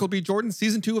starring Michael B. Jordan,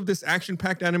 season 2 of this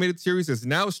action-packed animated series is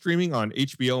now streaming on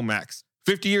HBO Max.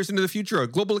 50 years into the future, a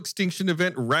global extinction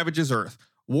event ravages Earth.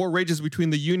 War rages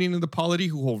between the Union and the Polity,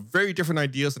 who hold very different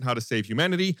ideas on how to save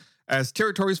humanity. As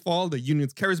territories fall, the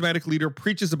Union's charismatic leader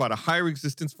preaches about a higher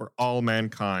existence for all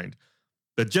mankind.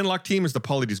 The Genlock team is the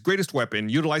Polity's greatest weapon.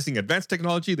 Utilizing advanced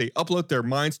technology, they upload their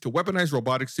minds to weaponized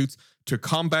robotic suits to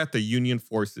combat the Union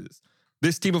forces.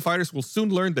 This team of fighters will soon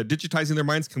learn that digitizing their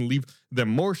minds can leave them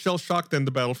more shell-shocked than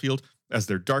the battlefield as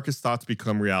their darkest thoughts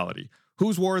become reality.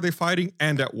 Whose war are they fighting,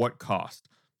 and at what cost?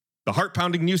 The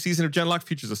heart-pounding new season of Genlock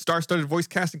features a star-studded voice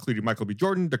cast including Michael B.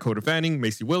 Jordan, Dakota Fanning,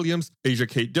 Macy Williams, Asia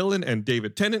Kate Dillon, and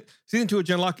David Tennant. Season 2 of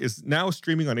Genlock is now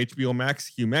streaming on HBO Max.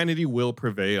 Humanity will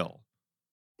prevail.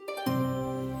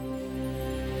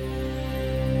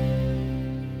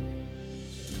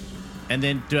 And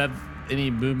then, do I have any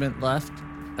movement left?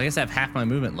 I guess I have half my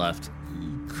movement left.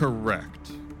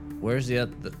 Correct. Where's the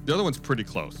other? The other one's pretty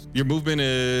close. Your movement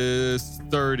is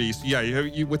 30. So yeah,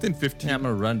 you within 15. Yeah, I'm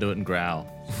gonna run to it and growl.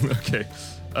 Okay.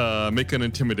 Make an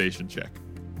intimidation check.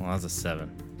 Well, that's a 7.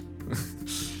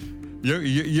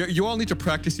 You all need to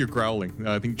practice your growling.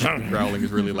 I think growling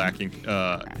is really lacking.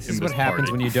 This is what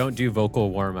happens when you don't do vocal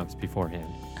warm-ups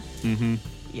beforehand. Mm-hmm.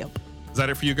 Yep. Is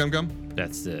that it for you, Gum Gum?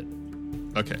 That's it.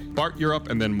 Okay. Bart, you're up,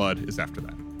 and then Mud is after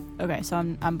that. Okay, so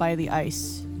I'm by the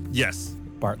ice. Yes.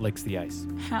 Bart licks the ice.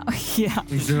 How? Yeah.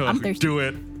 I'm thirsty. Do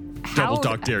it. Double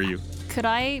dog dare you. Could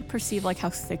I perceive like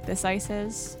how thick this ice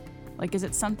is? Like, is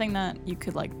it something that you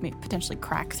could like potentially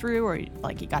crack through, or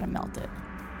like you gotta melt it?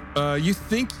 You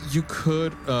think you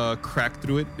could crack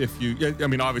through it if you? I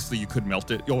mean, obviously you could melt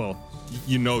it. Well,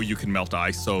 you know you can melt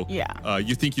ice, so yeah.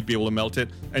 You think you'd be able to melt it,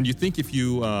 and you think if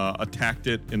you attacked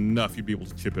it enough, you'd be able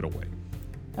to chip it away.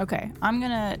 Okay, I'm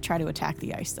gonna try to attack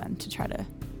the ice then to try to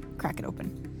crack it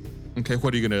open. Okay,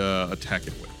 what are you gonna attack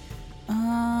it with?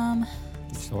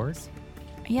 Swords?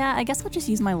 Yeah, I guess I'll just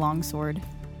use my long sword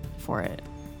for it.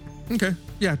 Okay,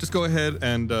 yeah, just go ahead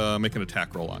and make an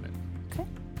attack roll on it. Okay.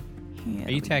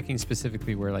 Are you attacking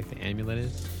specifically where like the amulet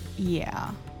is?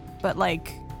 Yeah, but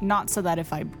like not so that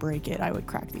if I break it, I would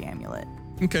crack the amulet.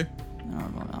 Okay.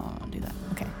 I'll do that.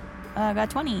 Okay. I got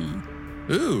 20.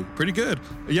 Ooh, pretty good.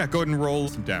 Yeah, go ahead and roll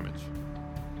some damage.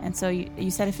 And so you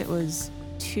said if it was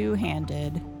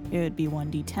two-handed, it would be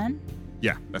 1d10?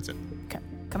 Yeah, that's it. Okay.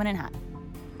 Coming in hot.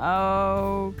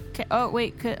 Okay. Oh,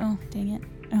 wait. Oh, dang it.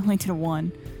 I only did a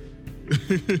 1.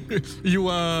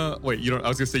 Wait, you don't, I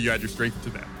was gonna say you add your strength to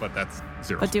that, but that's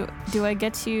 0. But do I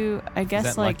get to, I guess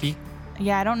Is that like, lucky?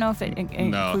 Yeah, I don't know if it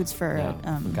includes for,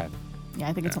 Okay. yeah,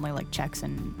 I think it's only like checks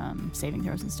and saving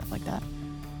throws and stuff like that.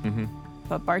 Mm-hmm.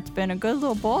 But Bart's been a good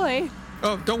little boy.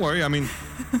 Oh, don't worry. I mean,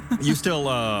 you still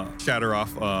shatter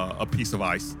off a piece of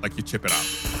ice, like you chip it out,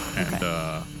 and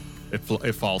Okay.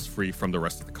 it falls free from the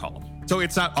rest of the column. So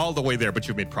it's not all the way there, but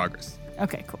you've made progress.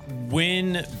 Okay, cool.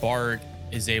 When Bart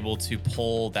is able to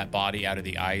pull that body out of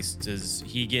the ice, does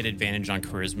he get advantage on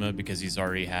charisma because he's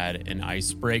already had an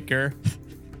icebreaker?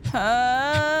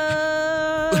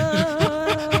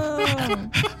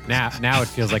 Now it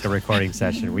feels like a recording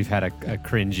session. We've had a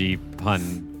cringy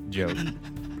pun joke.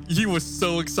 You were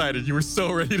so excited. You were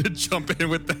so ready to jump in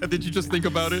with that. Did you just think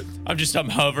about it? I'm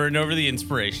hovering over the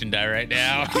inspiration die right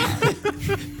now.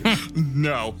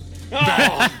 No.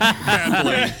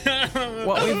 Badly.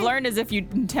 What we've learned is if you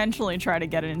intentionally try to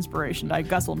get an inspiration die,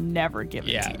 Gus will never give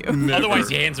it to you. Never. Otherwise,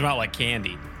 he hands them out like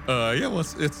candy. Yeah, well,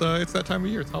 it's that time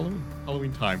of year. It's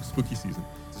Halloween time, spooky season.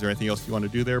 Is there anything else you want to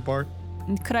do there, Bart?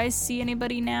 Could I see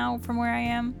anybody now from where I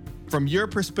am? From your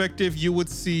perspective, you would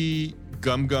see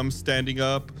Gum Gum standing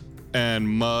up and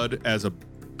Mud as a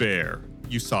bear.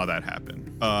 You saw that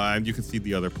happen. And you can see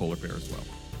the other polar bear as well.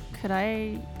 Could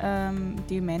I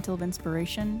do Mantle of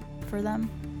Inspiration for them?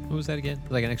 What was that again?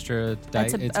 Like an extra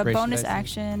That's a inspiration bonus dice?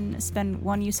 action. Spend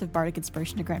 1 use of Bardic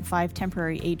Inspiration to grant 5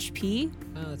 temporary HP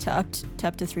to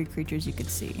up to 3 creatures you could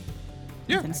see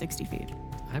within 60 feet.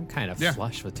 I'm kind of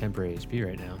flush with temporary HP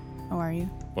right now. Oh, are you?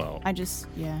 Well, I just,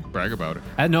 brag about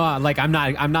it. No, like I'm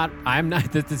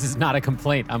not. This is not a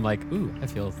complaint. I'm like, ooh, I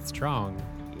feel strong.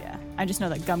 Yeah. I just know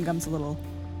that Gum Gum's a little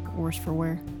worse for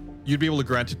wear. You'd be able to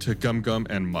grant it to Gum Gum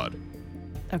and Mud.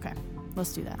 Okay,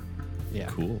 let's do that. Yeah.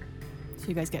 Cool. So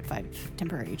you guys get 5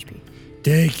 temporary HP.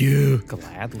 Thank you.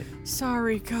 Gladly.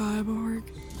 Sorry, Kyborg.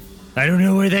 I don't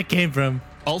know where that came from.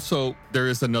 Also, there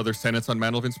is another sentence on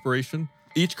Mantle of Inspiration.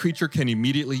 Each creature can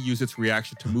immediately use its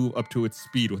reaction to move up to its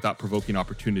speed without provoking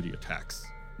opportunity attacks.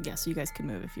 Yeah, so you guys can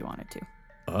move if you wanted to.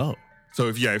 Oh. So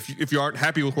if you aren't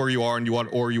happy with where you are and you want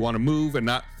to move and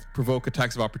not provoke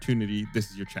attacks of opportunity,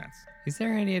 this is your chance. Is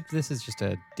there any, this is just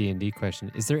a D&D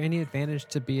question. Is there any advantage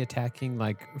to be attacking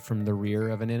like from the rear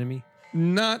of an enemy?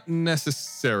 Not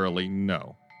necessarily,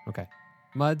 no. Okay.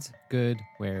 Mud's good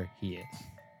where he is.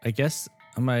 I guess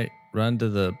I might run to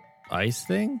the ice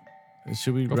thing.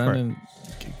 Should we Go run for it. and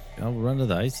I'll run to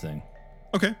the ice thing.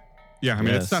 Okay. Yeah, I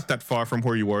mean, Yes. it's not that far from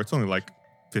where you were. It's only like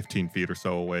 15 feet or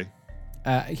so away.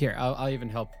 Here, I'll even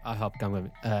help. I'll help Gum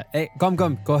Gum. Hey, Gum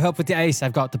Gum, go help with the ice.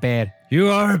 I've got the bear. You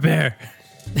are a bear.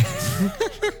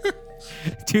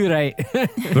 Too right.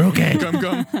 We're okay.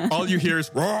 Gum, all you hear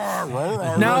is roar, roar,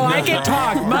 roar. No, roar. I can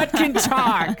talk. Mud can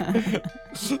talk.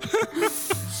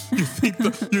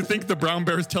 You think the brown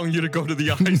bear is telling you to go to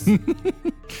the ice?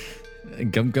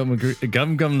 Gum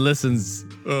Gum listens.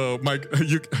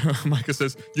 Micah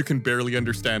says you can barely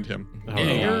understand him.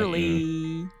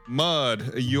 Barely.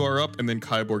 Mud, you are up, and then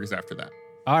Kyborg is after that.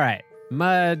 All right.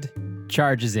 Mud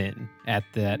charges in at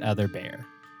that other bear.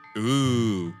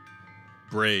 Ooh,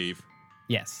 brave.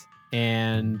 Yes.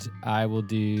 And I will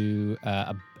do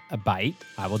a bite.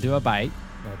 I will do a bite.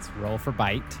 Let's roll for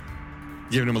bite.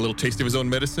 Giving him a little taste of his own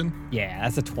medicine. Yeah,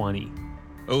 that's a 20.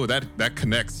 Oh, that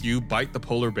connects. You bite the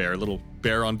polar bear, a little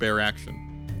bear on bear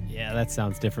action. Yeah, that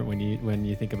sounds different when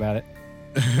you think about it.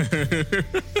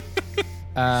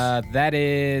 That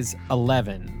is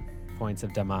 11 points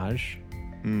of damage.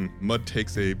 Mud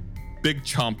takes a big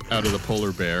chomp out of the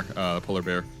polar bear. Polar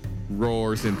bear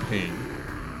roars in pain.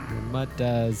 Mud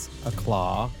does a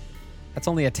claw. That's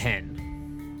only a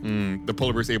 10. The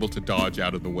polar bear is able to dodge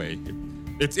out of the way.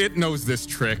 It knows this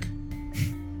trick.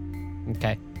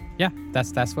 Okay. Yeah,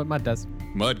 that's what Mud does.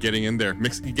 Mud getting in there,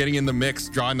 getting in the mix,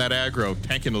 drawing that aggro,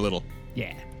 tanking a little.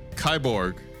 Yeah.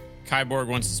 Kyborg. Kyborg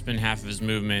wants to spend half of his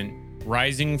movement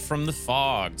rising from the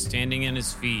fog, standing on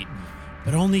his feet,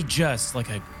 but only just like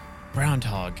a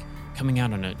groundhog coming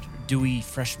out on a dewy,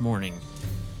 fresh morning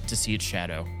to see its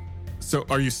shadow. So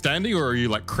are you standing or are you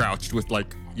like crouched with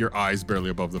like your eyes barely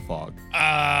above the fog?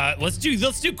 Let's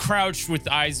do crouch with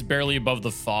eyes barely above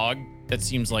the fog. That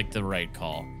seems like the right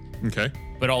call. Okay.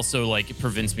 But also, like, it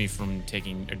prevents me from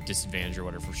taking a disadvantage or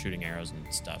whatever for shooting arrows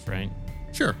and stuff, right?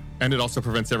 Sure. And it also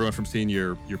prevents everyone from seeing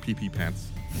your pee-pee pants.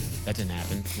 That didn't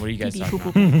happen. What are you guys Pee-pee,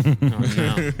 talking poo-poo. about?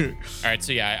 Oh, no. All right,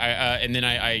 so yeah, and then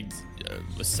I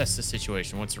assess the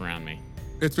situation. What's around me?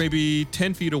 It's maybe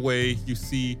 10 feet away. You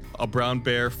see a brown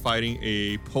bear fighting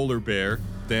a polar bear.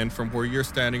 Then from where you're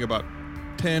standing about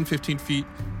 10, 15 feet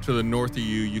to the north of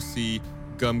you, you see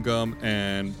Gum Gum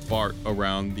and Bart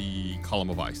around the column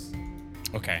of ice.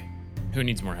 Okay. Who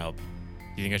needs more help? Do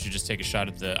you think I should just take a shot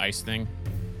at the ice thing?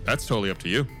 That's totally up to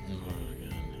you.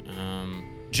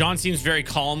 John seems very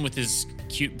calm with his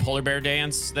cute polar bear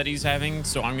dance that he's having,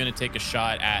 so I'm going to take a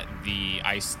shot at the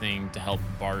ice thing to help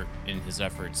Bart in his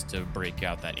efforts to break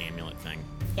out that amulet thing.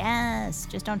 Yes,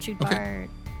 just don't shoot Bart.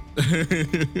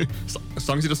 As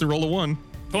long as he doesn't roll a 1.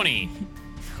 20.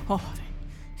 Oh,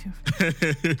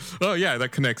 Oh, yeah,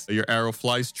 that connects. Your arrow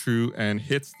flies true and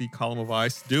hits the column of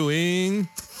ice, doing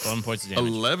 11 points of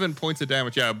damage. 11 points of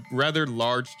damage. Yeah, a rather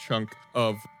large chunk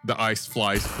of the ice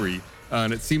flies free.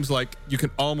 And it seems like you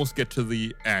can almost get to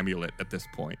the amulet at this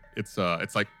point. It's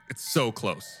so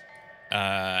close.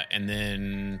 And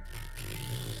then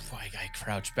I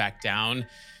crouch back down,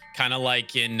 kind of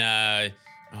like in,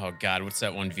 oh God, what's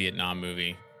that one Vietnam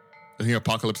movie? I think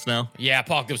Apocalypse Now. Yeah,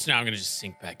 Apocalypse Now. I'm going to just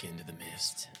sink back into the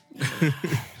mist.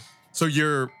 So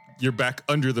you're back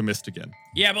under the mist again.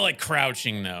 Yeah, but like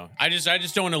crouching though. I just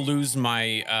don't want to lose my,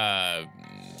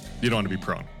 You don't want to be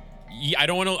prone. I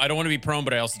don't want to be prone,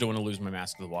 but I also don't want to lose my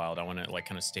Mask of the Wild. I want to like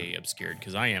kind of stay obscured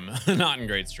because I am not in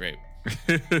great shape.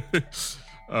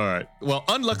 All right. Well,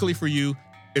 unluckily for you,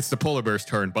 it's the polar bear's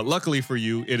turn, but luckily for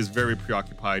you, it is very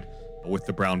preoccupied with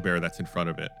the brown bear that's in front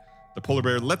of it. The polar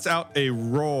bear lets out a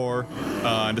roar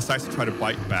and decides to try to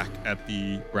bite back at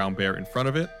the brown bear in front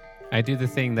of it. I do the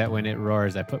thing that when it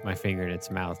roars, I put my finger in its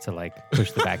mouth to like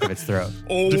push the back of its throat.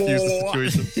 Diffuse the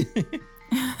situation.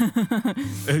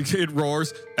 It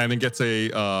roars and then gets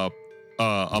a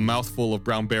mouthful of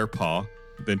brown bear paw,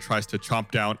 then tries to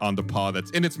chomp down on the paw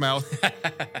that's in its mouth.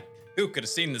 Who could have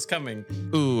seen this coming?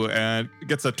 Ooh, and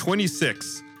gets a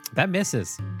 26. That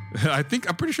misses. I'm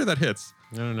pretty sure that hits.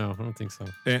 No, I don't think so.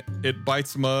 It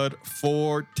bites Mud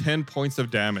for 10 points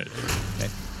of damage. Okay.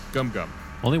 Gum Gum.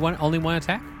 Only one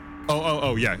attack?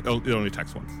 Oh, yeah. It only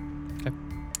attacks once. Okay.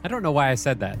 I don't know why I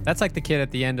said that. That's like the kid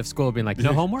at the end of school being like,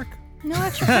 no homework? No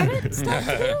extra credit stuff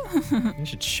to do? You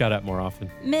should shut up more often.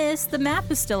 Miss, the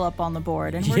map is still up on the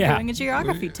board, and we're Yeah. doing a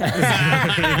geography test.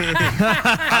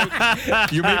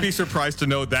 You may be surprised to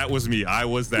know that was me. I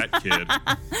was that kid.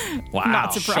 Wow.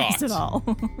 Not surprised shocked. at all.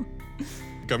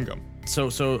 Gum. So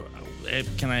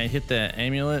can I hit the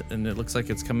amulet and it looks like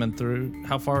it's coming through?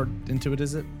 How far into it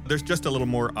is it? There's just a little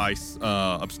more ice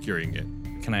obscuring it.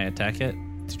 Can I attack it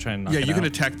to try and knock Yeah, it you can out?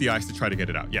 attack the ice to try to get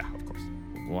it out. Yeah, of course.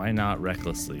 Why not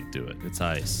recklessly do it? It's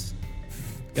ice.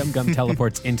 Gum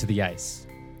teleports into the ice.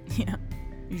 Yeah.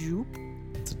 Zoop.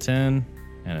 It's a 10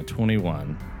 and a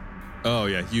 21. Oh,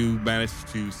 yeah. You managed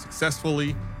to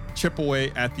successfully chip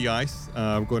away at the ice. Go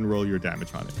ahead and roll your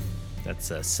damage on it.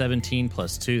 That's 17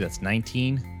 plus 2. That's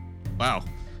 19. Wow.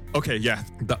 Okay, yeah.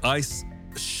 The ice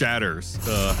shatters.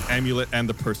 The amulet and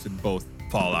the person both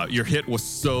fall out. Your hit was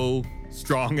so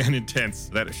strong and intense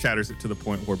that it shatters it to the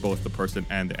point where both the person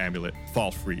and the amulet fall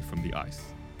free from the ice.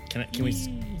 Can we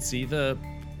see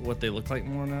what they look like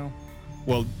more now?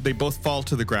 Well, they both fall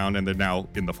to the ground and they're now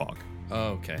in the fog.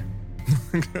 Oh, okay.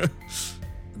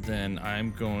 Then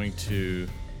I'm going to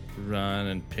run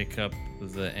and pick up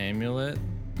the amulet.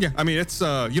 Yeah, I mean, it's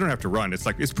you don't have to run.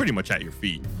 It's pretty much at your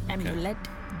feet. Amulet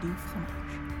du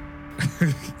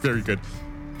fromage. Very good.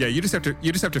 Yeah, you just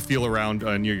have to feel around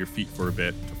near your feet for a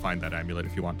bit to find that amulet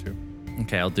if you want to.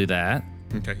 Okay, I'll do that.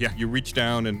 Okay, yeah, you reach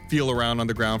down and feel around on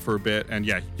the ground for a bit, and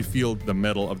yeah, you feel the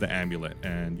metal of the amulet,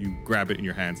 and you grab it in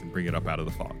your hands and bring it up out of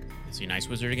the fog. Is he a nice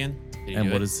wizard again? Did he And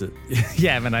do what it? is it?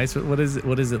 Yeah, I'm a nice. What is it?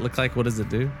 What does it look like? What does it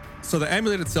do? So the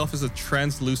amulet itself is a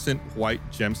translucent white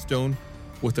gemstone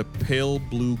with a pale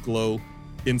blue glow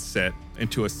inset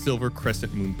into a silver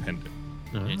crescent moon pendant.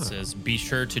 It says, "Be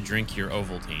sure to drink your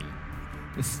Ovaltine."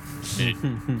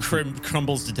 It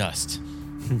crumbles to dust.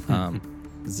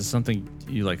 Is this something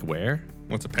you like wear?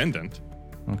 What's a pendant?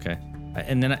 Okay.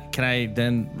 And then can I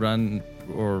then run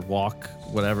or walk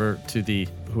whatever to the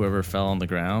whoever fell on the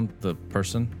ground, the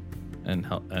person, and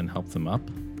help them up?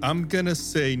 I'm gonna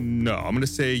say no. I'm gonna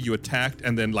say you attacked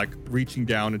and then reaching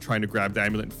down and trying to grab the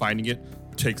amulet and finding it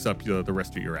takes up the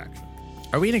rest of your action.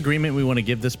 Are we in agreement we want to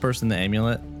give this person the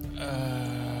amulet?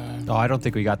 Oh, I don't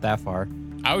think we got that far.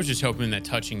 I was just hoping that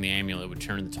touching the amulet would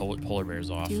turn the polar bears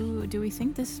off. Do we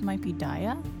think this might be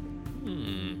Daya?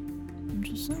 I'm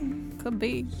just saying. Could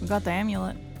be. We got the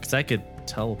amulet. Because I could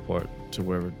teleport to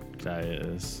wherever Gaia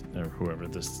is or whoever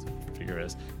this figure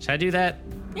is. Should I do that?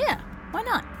 Yeah, why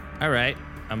not? All right.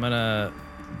 I'm gonna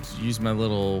use my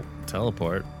little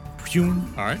teleport. All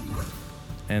right.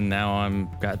 And now I'm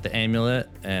got the amulet,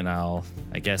 and I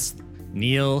guess,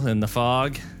 kneel in the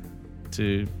fog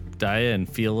to Daya and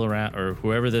feel around, or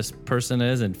whoever this person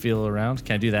is, and feel around.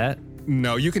 Can I do that?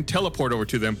 No, you can teleport over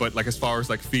to them, but as far as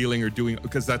feeling or doing,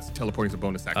 because that's teleporting is a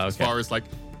bonus action. Oh, As okay. far as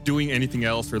doing anything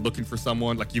else or looking for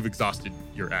someone, you've exhausted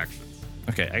your actions.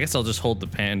 Okay, I guess I'll just hold the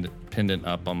pendant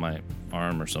up on my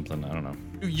arm or something. I don't know.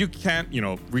 You can't,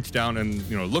 reach down and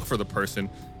look for the person,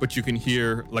 but you can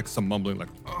hear some mumbling,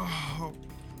 Oh,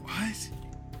 what?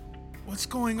 What's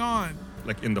going on?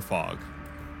 in the fog.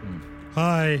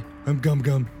 Hi, I'm Gum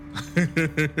Gum.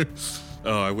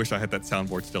 Oh, I wish I had that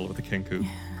soundboard still with the Kenku.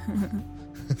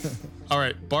 All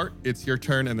right, Bart, it's your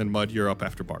turn, and then Mud, you're up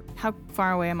after Bart. How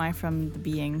far away am I from the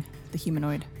being, the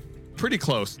humanoid? Pretty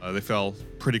close. They fell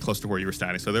pretty close to where you were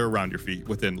standing, so they're around your feet,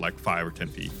 within 5 or 10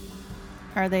 feet.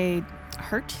 Are they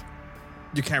hurt?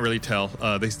 You can't really tell.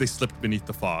 They slipped beneath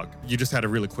the fog. You just had a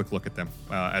really quick look at them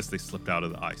as they slipped out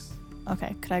of the ice.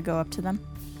 Okay, could I go up to them?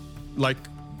 Like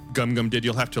Gum Gum did,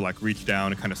 you'll have to reach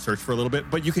down and kind of search for a little bit,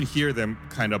 but you can hear them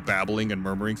kind of babbling and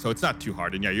murmuring, so it's not too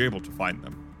hard. And yeah, you're able to find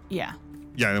them. Yeah.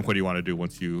 Yeah, and then what do you want to do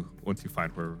once you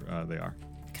find where they are?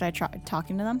 Could I try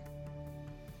talking to them?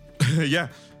 Yeah,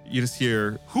 you just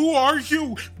hear, Who are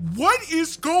you? What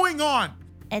is going on?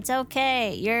 It's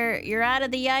okay. You're out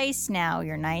of the ice now.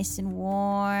 You're nice and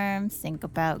warm. Think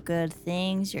about good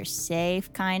things. You're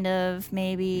safe, kind of,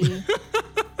 maybe.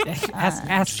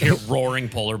 Ask Hear roaring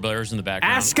polar bears in the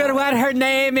background. Ask her what her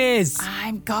name is.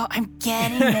 I'm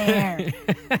getting there.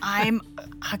 I'm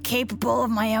capable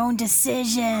of my own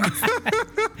decisions.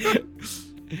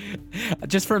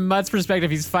 Just from Mutt's perspective,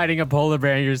 he's fighting a polar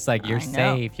bear, and you're just you're I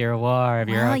know. safe, you're warm,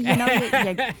 you're Well,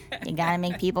 okay. you gotta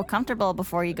make people comfortable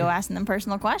before you go asking them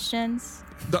personal questions.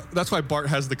 that's why Bart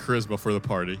has the charisma for the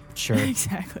party. Sure.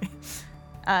 Exactly.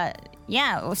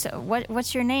 Yeah. So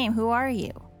what's your name? Who are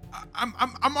you?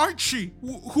 I'm Archie.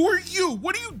 Who are you?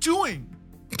 What are you doing?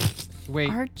 Wait,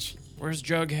 Archie. Where's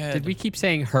Jughead? did we keep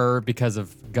saying her because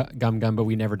of Gum Gum, but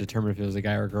we never determined if it was a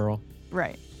guy or a girl?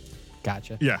 Right.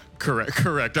 Gotcha. Yeah,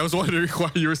 correct. I was wondering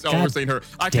why you were saying her.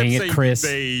 I dang kept it, saying Chris.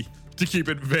 they to keep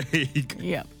it vague.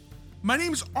 Yeah. My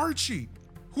name's Archie.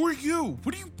 Who are you?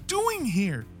 What are you doing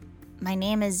here? My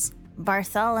name is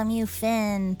Bartholomew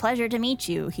Finn. Pleasure to meet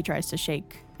you. He tries to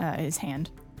shake his hand.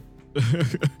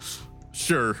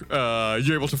 Sure.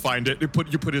 You're able to find it. You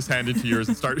put his hand into yours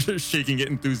and start shaking it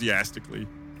enthusiastically.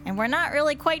 And we're not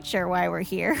really quite sure why we're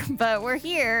here, but we're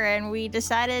here and we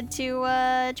decided to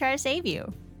try to save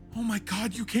you. Oh my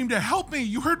God, you came to help me.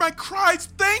 You heard my cries.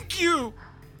 Thank you.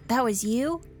 That was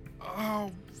you?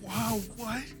 Oh, wow,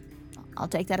 what? I'll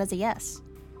take that as a yes.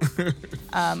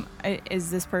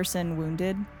 Is this person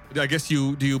wounded? I guess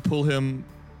do you pull him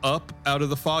up out of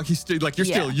the fog? He's still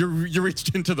you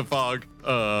reached into the fog.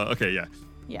 Okay, yeah.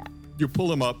 Yeah. You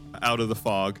pull him up out of the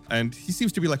fog, and he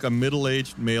seems to be like a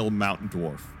middle-aged male mountain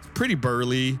dwarf. Pretty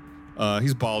burly.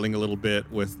 He's balding a little bit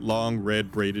with long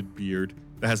red braided beard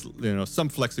that has some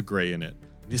flecks of gray in it.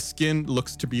 His skin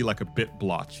looks to be like a bit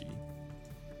blotchy.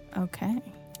 Okay.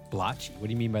 Blotchy? What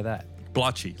do you mean by that?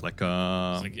 Blotchy, like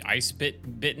It's like ice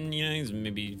bitten, he's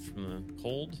maybe from the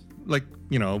cold. like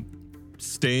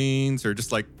stains, or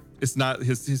just like it's not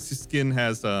his skin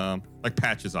has like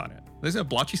patches on it. There's a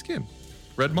blotchy skin,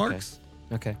 red marks.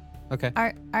 Okay.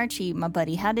 Archie, my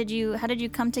buddy, how did you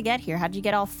come to get here? How did you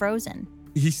get all frozen?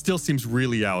 He still seems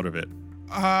really out of it.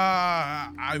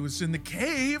 I was in the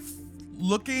cave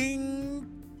looking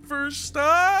for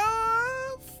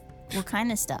stuff. What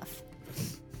kind of stuff?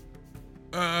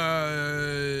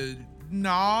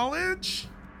 Knowledge?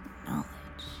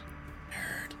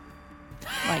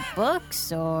 Like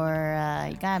books, or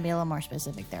you gotta be a little more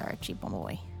specific there, Archie, my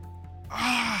boy.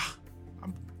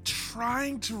 I'm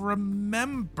trying to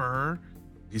remember.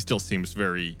 He still seems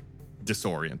very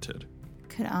disoriented.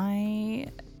 Could I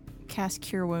cast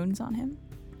Cure Wounds on him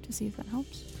to see if that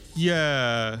helps?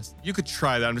 Yeah, you could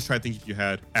try that. I'm just trying to think if you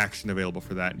had action available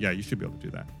for that. Yeah, you should be able to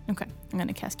do that. Okay, I'm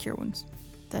gonna cast Cure Wounds.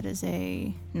 That is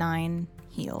a 9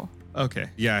 heal. Okay.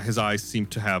 Yeah, his eyes seem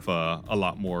to have a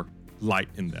lot more light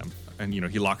in them. And,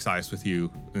 he locks eyes with you,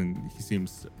 and he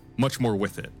seems much more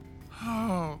with it.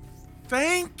 Oh,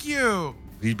 thank you.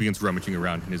 He begins rummaging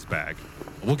around in his bag.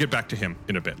 We'll get back to him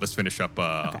in a bit. Let's finish up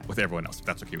with everyone else, if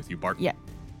that's okay with you, Bart. Yeah.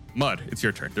 Mud, it's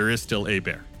your turn. There is still a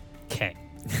bear. Okay.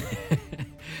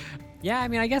 Yeah, I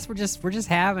mean, I guess we're just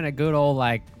having a good old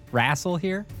like wrestle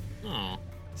here. Oh.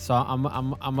 So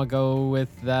I'm gonna go with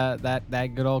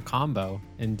that good old combo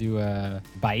and do a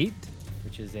bite,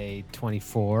 which is a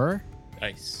 24.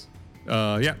 Nice.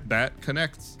 Yeah, that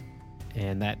connects.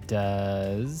 And that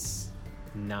does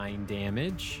 9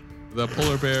 damage. The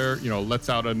polar bear, lets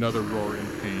out another roar in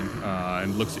pain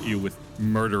and looks at you with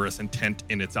murderous intent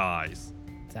in its eyes.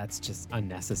 That's just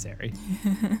unnecessary.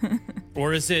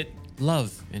 Or is it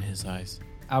love in his eyes?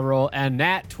 I'll roll a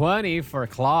nat 20 for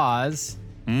claws,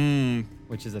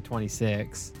 which is a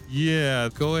 26. Yeah,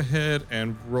 go ahead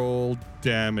and roll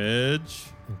damage.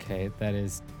 Okay, that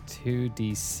is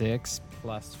 2d6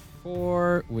 plus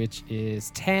 4, which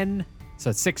is 10.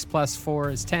 So 6 plus 4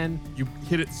 is 10. You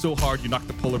hit it so hard, you knock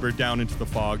the polar bear down into the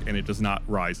fog, and it does not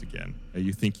rise again.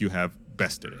 You think you have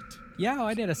bested it. Yeah,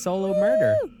 I did a solo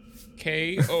murder.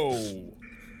 KO.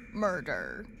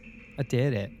 Murder. I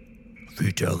did it.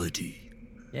 Fatality.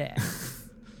 Yeah.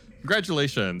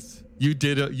 Congratulations. You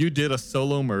did a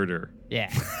solo murder.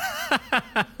 Yeah.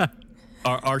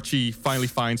 Archie finally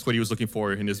finds what he was looking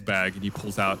for in his bag, and he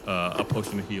pulls out a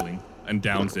potion of healing and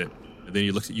downs it. And then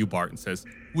he looks at you, Bart, and says,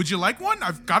 Would you like one?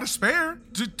 I've got a spare.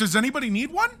 Does anybody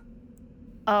need one?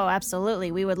 Oh,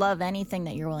 absolutely. We would love anything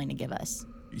that you're willing to give us.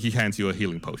 he hands you a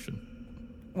healing potion.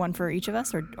 One for each of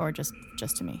us, or just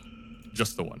to me?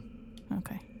 Just the one.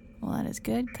 Okay. Well, that is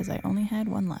good, because I only had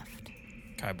one left.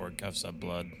 Kyborg coughs up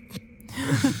blood.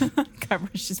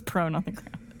 Kyborg's just prone on the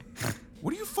ground.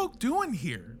 What are you folk doing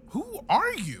here? Who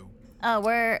are you?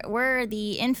 We're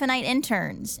the Infinite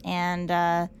interns,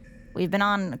 and we've been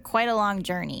on quite a long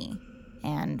journey,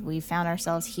 and we found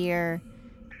ourselves here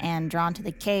and drawn to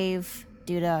the cave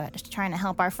due to trying to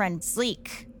help our friend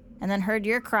Sleek, and then heard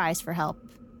your cries for help,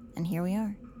 and here we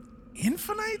are.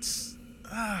 Infinites?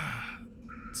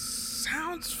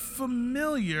 Sounds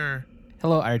familiar.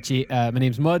 Hello, Archie. My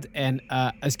name's Mud, and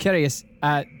I was curious.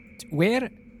 Where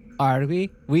are we?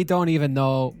 We don't even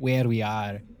know where we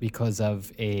are because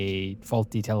of a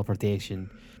faulty teleportation.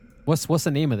 What's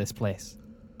the name of this place?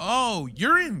 Oh,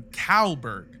 you're in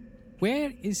Kalberg.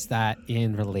 Where is that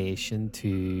in relation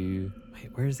to... Wait,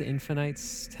 where's the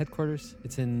Infinites headquarters?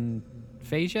 It's in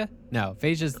Phasia? No,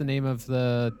 Phasia's the name of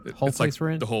the whole It's place like we're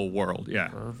in. the whole world, yeah.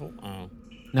 Ervil? Oh.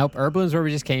 Nope, Erblin's where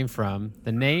we just came from.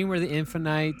 The name where the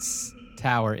Infinites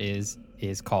tower is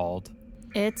called...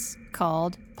 It's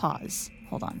called Pause.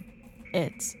 Hold on.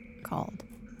 It's called...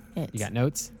 It's... You got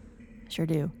notes? Sure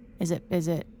do. Is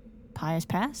it Pious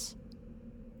Pass?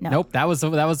 No. Nope, that was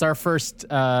our first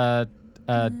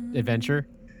adventure.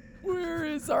 Where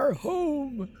is our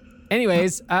home?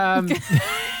 Anyways,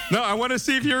 No, I want to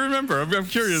see if you remember. I'm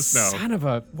curious now. Son of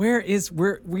a, it's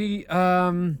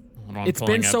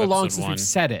been so long since we've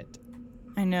said it.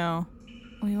 I know.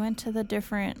 We went to the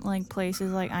different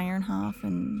places like Ironhof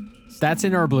and That's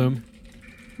in Erbloom.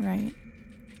 Right.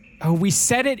 Oh, we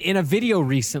said it in a video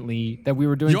recently that we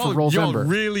were doing for Roll Y'all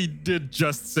really did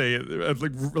just say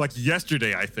it like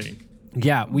yesterday, I think.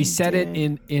 Yeah, we said it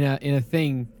in a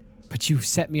thing, but you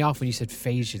set me off when you said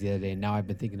phasia the other day, and now I've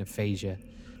been thinking of phasia.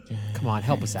 Come on,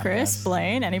 help us out. Chris,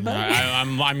 Blaine, anybody?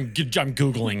 I'm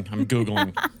googling. I'm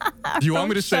googling. Do you want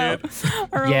me to say it?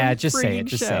 Yeah, just say it.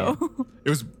 Just say it. It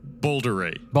was Boulder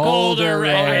Ray. Boulder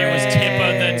Ray. It was tip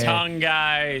of the tongue,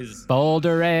 guys.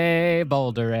 Boulder Ray.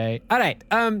 All right.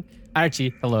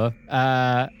 Archie, hello.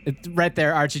 Right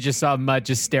there, Archie just saw Mutt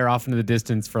just stare off into the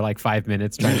distance for like 5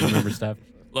 minutes trying to remember stuff.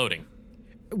 Loading.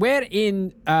 Where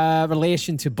in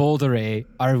relation to Boulder Ray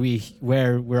are we?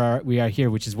 Where we are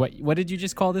here? Which is what did you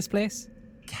just call this place?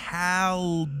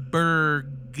 Kalberga.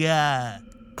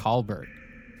 Kalberg.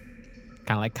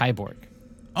 Kind of like Kyborg.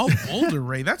 Oh, Boulder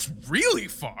Ray, that's really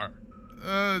far.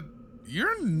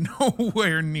 You're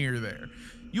nowhere near there.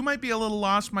 You might be a little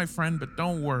lost, my friend, but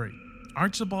don't worry.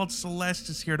 Archibald Celeste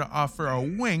is here to offer a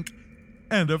wink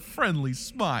and a friendly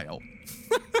smile.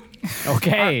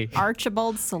 Okay.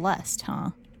 Archibald Celeste, huh?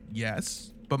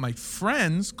 Yes, but my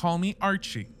friends call me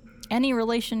Archie. Any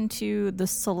relation to the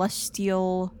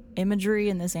celestial imagery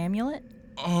in this amulet?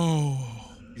 Oh,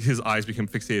 His eyes become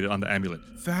fixated on the amulet.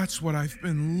 that's what I've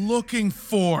been looking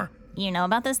for. You know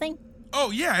about this thing?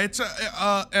 Oh yeah, it's a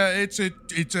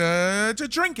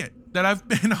trinket that I've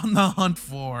been on the hunt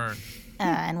for.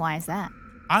 And why is that?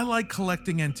 I like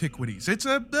collecting antiquities. It's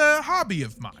a hobby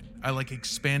of mine. I like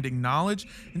expanding knowledge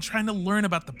and trying to learn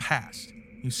about the past.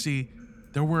 You see,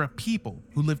 there were a people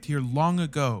who lived here long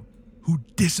ago who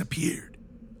disappeared,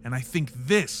 and I think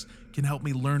this can help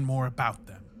me learn more about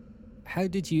them. How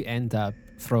did you end up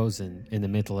frozen in the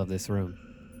middle of this room?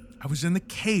 I was in the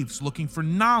caves looking for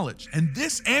knowledge, and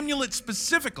this amulet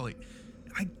specifically.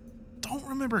 I don't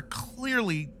remember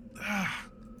clearly. I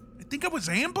think I was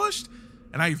ambushed,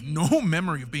 and I have no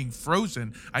memory of being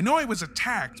frozen. I know I was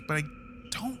attacked, but I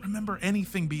don't remember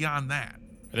anything beyond that.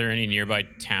 Are there any nearby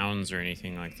towns or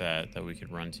anything like that that we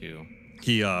could run to?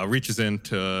 He reaches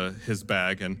into his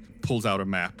bag and pulls out a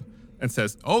map and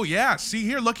says, Oh yeah, see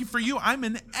here, lucky for you, I'm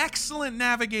an excellent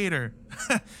navigator.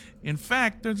 In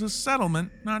fact, there's a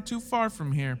settlement not too far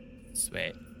from here.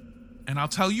 Sweet. And I'll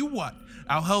tell you what,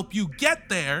 I'll help you get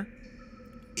there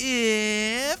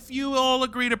if you all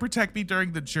agree to protect me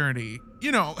during the journey.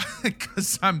 You know,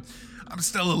 because I'm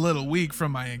still a little weak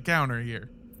from my encounter here.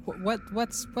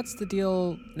 What's the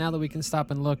deal now that we can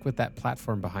stop and look with that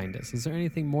platform behind us? Is there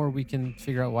anything more we can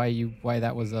figure out why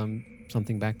that was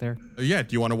something back there? yeah,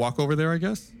 do you want to walk over there, I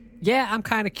guess? Yeah, I'm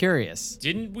kind of curious.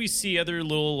 Didn't we see other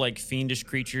little fiendish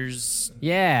creatures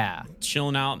Yeah.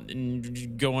 chilling out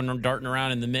and darting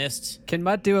around in the mist? Can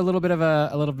Mutt do a little bit of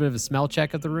a smell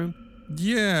check of the room?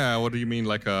 Yeah, what do you mean,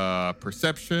 like a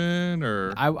perception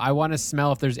or? I want to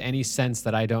smell if there's any sense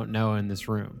that I don't know in this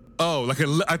room. Oh, like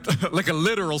a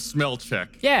literal smell check.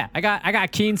 Yeah, I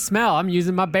got keen smell. I'm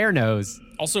using my bear nose.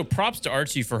 Also, props to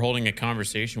Archie for holding a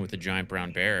conversation with the giant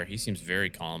brown bear. He seems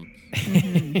very calm.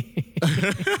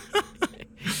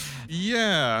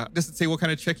 Yeah. Does it say what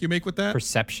kind of check you make with that?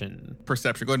 Perception.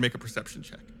 Perception. Go ahead and make a perception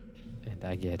check. And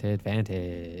I get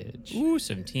advantage. Ooh,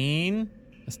 17.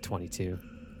 That's 22.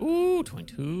 Ooh,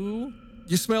 22.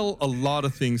 You smell a lot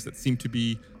of things that seem to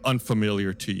be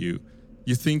unfamiliar to you.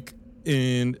 You think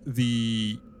in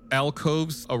the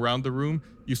alcoves around the room,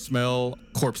 you smell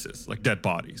corpses, like dead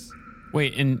bodies.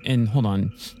 Wait, and hold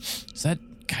on. Is that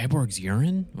Kyborg's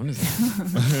urine? What is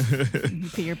that? You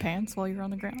pee your pants while you're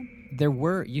on the ground?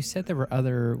 You said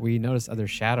we noticed other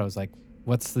shadows. Like,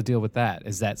 what's the deal with that?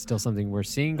 Is that still something we're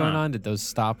seeing going on? Did those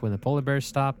stop when the polar bears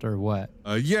stopped or what?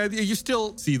 Yeah, you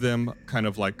still see them kind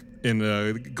of like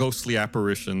in ghostly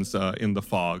apparitions in the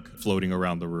fog floating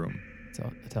around the room. So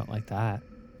I don't like that.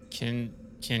 Can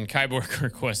Kyborg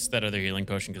request that other healing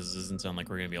potion? Because it doesn't sound like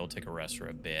we're going to be able to take a rest for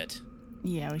a bit.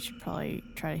 Yeah, we should probably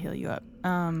try to heal you up.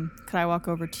 Could I walk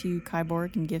over to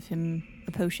Kyborg and give him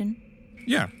a potion?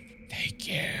 Yeah. Thank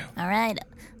you. All right.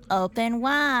 Open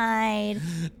wide.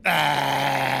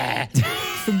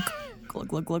 Glug,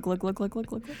 glug, glug, glug, glug, glug, glug,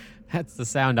 glug. That's the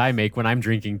sound I make when I'm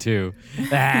drinking too.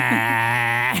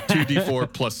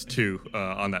 2d4 plus 2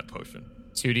 on that potion.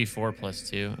 2d4 plus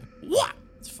 2. What?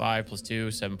 It's 5 plus 2,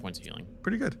 7 points of healing.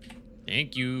 Pretty good.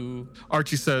 Thank you.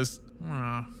 Archie says,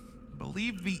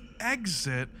 believe the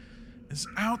exit is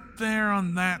out there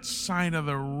on that side of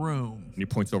the room. And he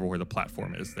points over where the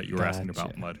platform is that you were asking about,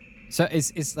 Gotcha. Mud. So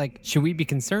it's like, should we be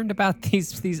concerned about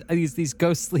these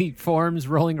ghostly forms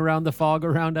rolling around the fog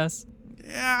around us?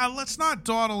 Yeah, let's not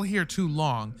dawdle here too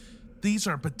long. These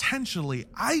are potentially,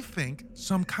 I think,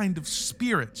 some kind of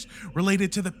spirits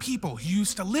related to the people who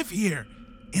used to live here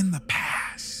in the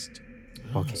past.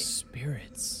 Okay.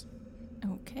 Spirits.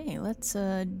 Okay, let's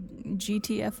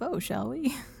GTFO, shall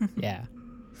we? Yeah.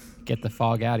 Get the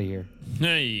fog out of here.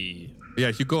 Hey.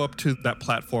 Yeah, you go up to that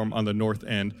platform on the north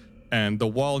end, and the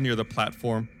wall near the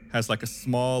platform has like a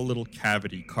small little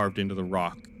cavity carved into the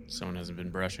rock. Someone hasn't been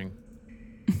brushing.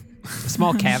 A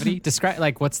small cavity? Describe,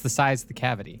 like, what's the size of the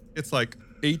cavity? It's like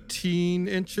 18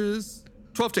 inches,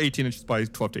 12 to 18 inches by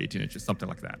 12 to 18 inches, something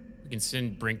like that. We can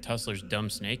send Brink Tussler's dumb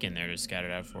snake in there to scout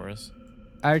it out for us.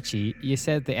 Archie, you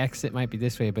said the exit might be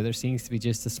this way, but there seems to be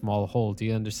just a small hole. Do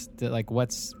you understand? Like,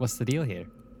 what's the deal here?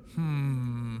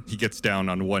 He gets down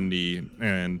on one knee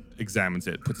and examines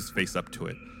it, puts his face up to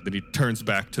it. Then he turns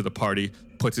back to the party,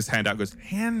 puts his hand out, goes,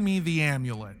 Hand me the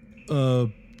amulet.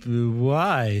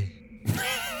 Why?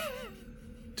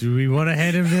 Do we want to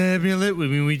hand him the amulet? I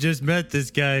mean, we just met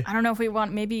this guy. I don't know if we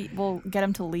want, maybe we'll get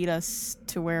him to lead us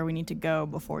to where we need to go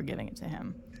before giving it to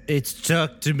him. It's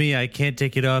stuck to me. I can't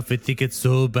take it off. I think it's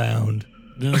soul bound.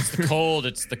 No, it's the cold.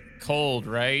 It's the cold,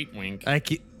 right? Wink. I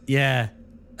could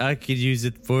use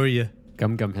it for you.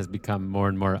 Gum Gum has become more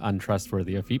and more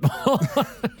untrustworthy of people.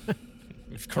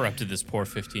 We've corrupted this poor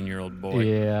 15-year-old boy.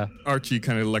 Yeah. Archie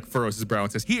kind of like furrows his brow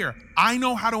and says, Here, I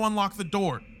know how to unlock the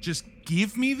door. Just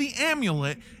give me the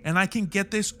amulet and I can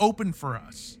get this open for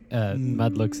us.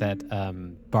 Mud looks at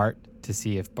Bart to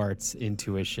see if Bart's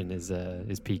intuition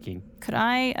is peaking. Could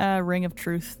I Ring of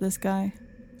Truth this guy?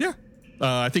 yeah.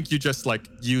 I think you just like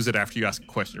use it after you ask a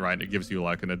question, right? And it gives you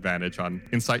like an advantage on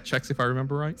insight checks, if I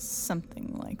remember right.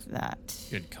 Something like that.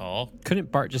 Good call.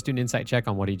 Couldn't Bart just do an insight check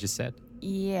on what he just said?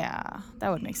 Yeah,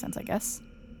 that would make sense, I guess.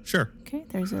 Sure. Okay,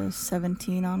 there's a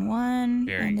 17 on one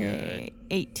Very and good. a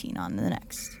 18 on the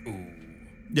next.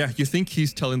 Yeah, you think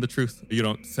he's telling the truth. You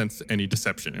don't sense any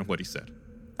deception in what he said.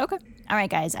 Okay. All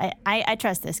right, guys, I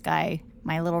trust this guy.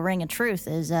 My little ring of truth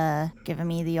is giving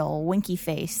me the old winky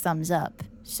face thumbs up.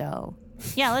 So,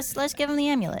 yeah, let's give him the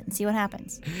amulet and see what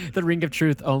happens. The Ring of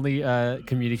Truth only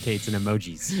communicates in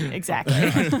emojis. Exactly.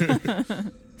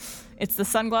 It's the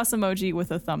sunglass emoji with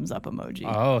a thumbs up emoji.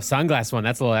 Oh, sunglass one.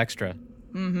 That's a little extra.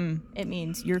 It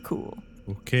means you're cool.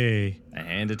 Okay. I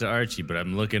hand it to Archie, but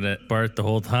I'm looking at Bart the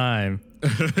whole time.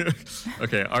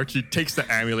 Okay, Archie takes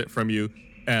the amulet from you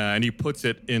and he puts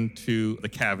it into the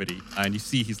cavity. And you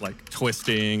see he's like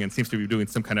twisting and seems to be doing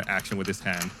some kind of action with his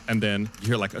hand. And then you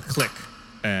hear like a click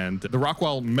and the rock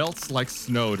wall melts like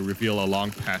snow to reveal a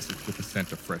long passage with the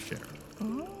scent of fresh air.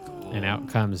 And out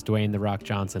comes Dwayne The Rock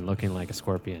Johnson looking like a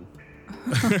scorpion.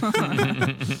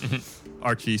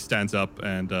 Archie stands up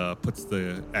and puts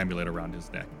the amulet around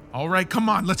his neck. All right, come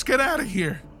on, let's get out of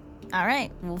here. All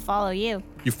right, we'll follow you.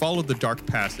 You follow the dark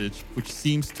passage, which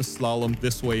seems to slalom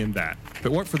this way and that. If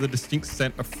it weren't for the distinct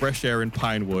scent of fresh air and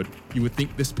pine wood, you would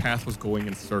think this path was going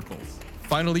in circles.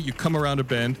 Finally, you come around a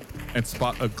bend and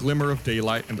spot a glimmer of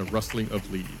daylight and the rustling of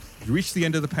leaves. You reach the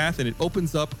end of the path and it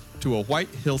opens up to a white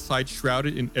hillside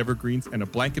shrouded in evergreens and a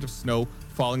blanket of snow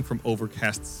falling from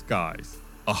overcast skies.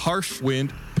 A harsh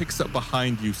wind picks up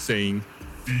behind you saying,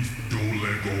 Feast, don't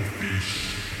let go,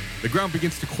 fish. the ground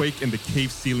begins to quake and the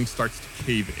cave ceiling starts to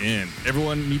cave in.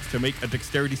 Everyone needs to make a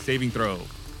dexterity saving throw.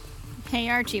 Hey,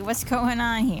 Archie, what's going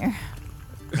on here?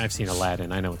 I've seen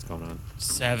Aladdin. I know what's going on.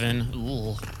 7.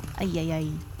 Ooh. Ay.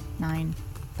 9.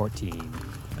 14.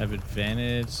 I have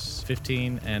advantage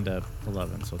 15 and a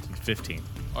 11, so it's 15.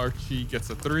 Archie gets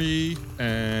a 3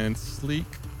 and Sleek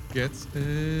gets a...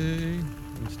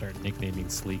 I'm gonna start nicknaming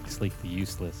Sleek the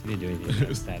Useless. He didn't do anything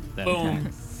against that Boom.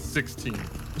 attack. 16.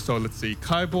 So let's see.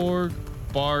 Kyborg,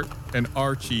 Bart, and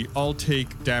Archie all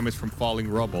take damage from falling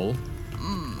rubble.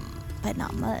 But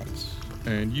not much.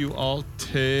 And you all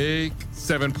take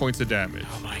 7 points of damage.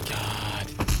 Oh my god.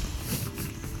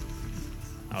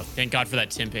 Oh, thank God for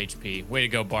that temp HP. Way to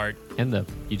go, Bart. And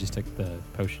you just took the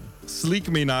potion. Sleek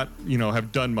may not,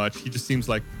 have done much. He just seems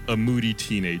like a moody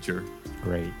teenager.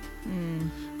 Great.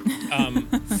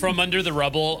 From under the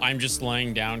rubble, I'm just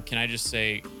lying down. Can I just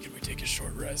say, can we take a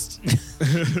short rest?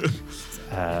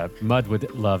 Mud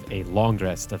would love a long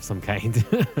rest of some kind.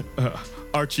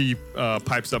 Archie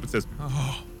pipes up and says,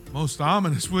 Most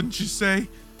ominous, wouldn't you say?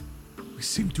 We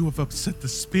seem to have upset the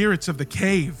spirits of the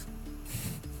cave.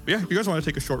 yeah, if you guys want to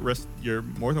take a short rest, you're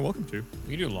more than welcome to.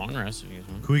 We can do a long rest if you guys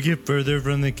want. Can we get further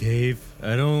from the cave?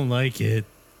 I don't like it.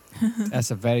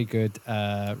 That's a very good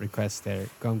request there,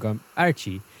 Gum.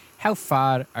 Archie, how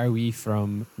far are we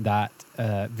from that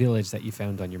village that you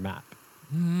found on your map?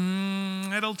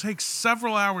 It'll take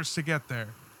several hours to get there.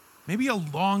 Maybe a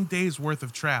long day's worth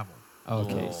of travel.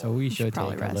 Okay, so we should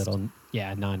probably take a rest. little,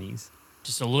 nannies.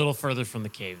 Just a little further from the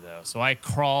cave, though. So I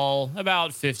crawl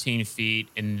about 15 feet,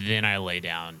 and then I lay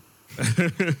down.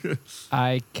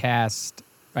 I guess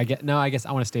I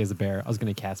want to stay as a bear. I was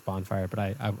going to cast bonfire,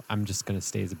 but I'm just going to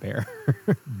stay as a bear.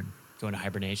 Go into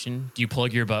hibernation. Do you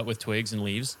plug your butt with twigs and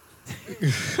leaves?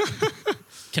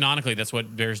 Canonically, that's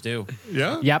what bears do.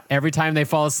 Yeah? Yep, every time they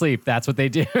fall asleep, that's what they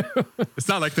do. It's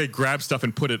not like they grab stuff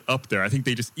and put it up there. I think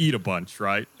they just eat a bunch,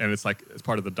 right? And it's like it's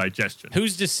part of the digestion.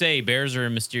 Who's to say bears are a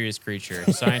mysterious creature?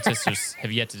 Scientists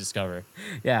have yet to discover.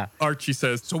 Yeah. Archie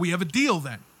says, So we have a deal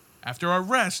then. After our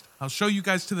rest, I'll show you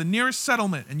guys to the nearest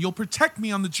settlement, and you'll protect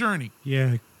me on the journey.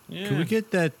 Yeah. Yeah. Can we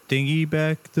get that thingy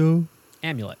back, though?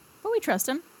 Amulet. But we trust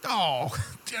him. Oh,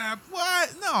 Dad,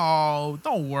 what? No,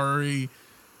 don't worry.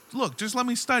 Look, just let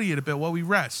me study it a bit while we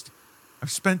rest. I've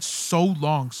spent so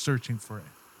long searching for it.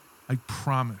 I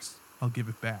promise I'll give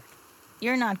it back.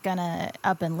 You're not gonna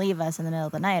up and leave us in the middle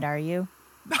of the night, are you?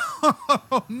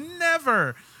 Oh,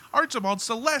 never. Archibald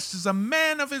Celeste is a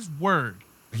man of his word.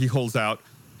 he holds out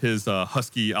his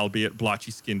husky, albeit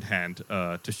blotchy-skinned hand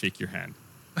to shake your hand.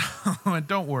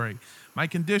 Don't worry. My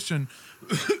condition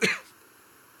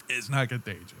is not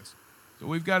contagious. So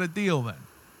we've got a deal then.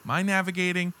 My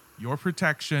navigating, your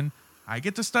protection. I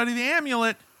get to study the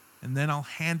amulet, and then I'll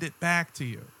hand it back to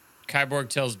you. Kyborg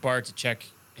tells Bart to check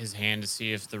his hand to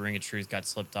see if the Ring of Truth got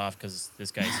slipped off because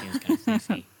this guy seems kind of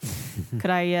thiefy. Could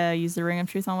I use the Ring of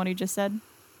Truth on what he just said?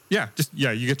 Yeah,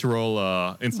 you get to roll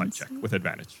insight check with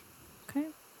advantage. Okay.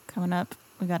 Coming up,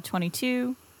 we got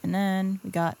 22, and then we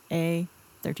got a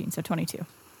 13, so 22.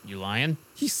 You lying?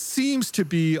 He seems to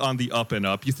be on the up and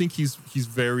up. You think he's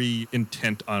very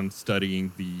intent on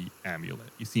studying the amulet.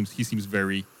 He seems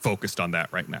very focused on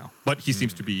that right now. But he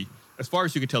seems to be, as far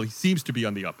as you can tell, he seems to be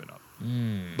on the up and up.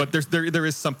 But there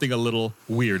is something a little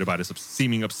weird about his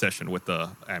seeming obsession with the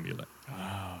amulet.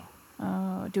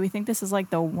 Oh, do we think this is like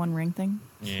the One Ring thing?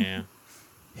 Yeah.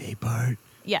 Hey, Bart.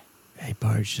 Yeah. Hey,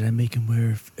 Bart, should I make him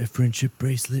wear a friendship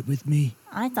bracelet with me?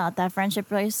 I thought that friendship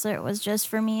bracelet was just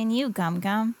for me and you, Gum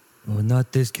Gum. Well,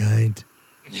 not this kind.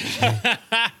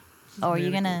 Oh, are you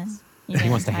gonna? He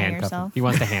wants to tie handcuff him. yourself? He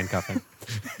wants to handcuff him.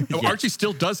 Oh, Archie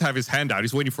still does have his hand out.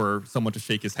 He's waiting for someone to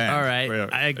shake his hand. All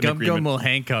right, Gum Gum will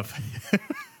handcuff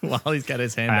while he's got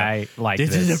his hand out. I like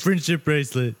This this. is a friendship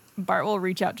bracelet. Bart will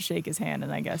reach out to shake his hand,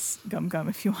 and I guess Gum Gum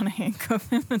if you want to handcuff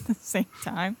him at the same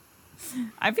time.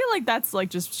 I feel like that's like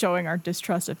just showing our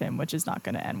distrust of him, which is not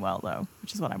going to end well, though,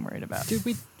 which is what I'm worried about. Dude,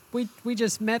 we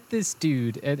just met this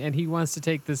dude, and he wants to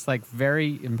take this like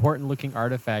very important looking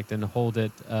artifact and hold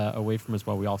it away from us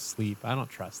while we all sleep. I don't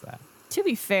trust that. To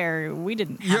be fair, we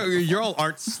didn't. Have it You before. all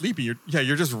aren't sleeping.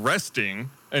 You're just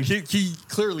resting. And he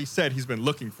clearly said he's been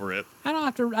looking for it. I don't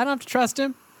have to trust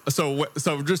him. So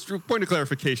just a point of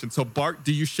clarification. So Bart,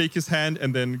 do you shake his hand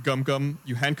and then Gum Gum,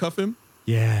 you handcuff him?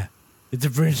 Yeah. It's a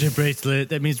friendship bracelet.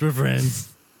 That means we're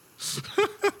friends.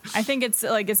 I think it's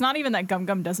not even that Gum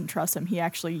Gum doesn't trust him. He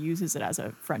actually uses it as a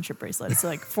friendship bracelet. It's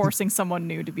like forcing someone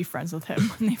new to be friends with him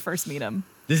when they first meet him.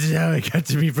 This is how I got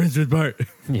to be friends with Bart.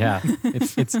 Yeah,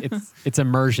 it's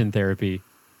immersion therapy.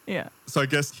 Yeah. So I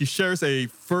guess he shares a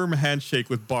firm handshake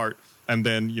with Bart, and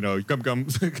then, Gum Gum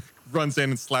runs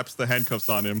in and slaps the handcuffs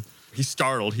on him. He's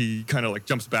startled. He kind of like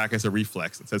jumps back as a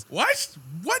reflex and says, What?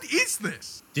 What is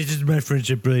this? This is my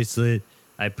friendship bracelet.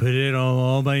 I put it on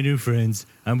all my new friends.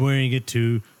 I'm wearing it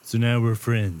too, so now we're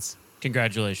friends.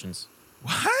 Congratulations.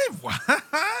 What?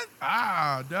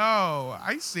 Ah, no.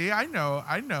 I see. I know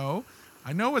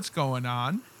what's going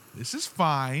on. This is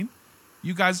fine.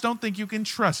 You guys don't think you can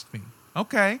trust me.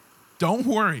 Okay. Don't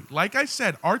worry. Like I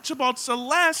said, Archibald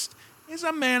Celeste is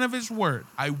a man of his word.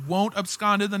 I won't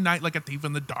abscond in the night like a thief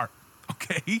in the dark.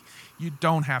 Okay? You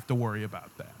don't have to worry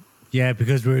about that. Yeah,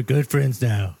 because we're good friends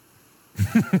now.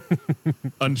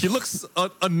 and he looks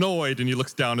annoyed, and he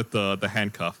looks down at the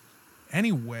handcuff.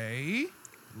 Anyway,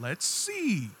 let's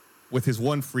see. With his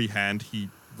one free hand, he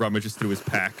rummages through his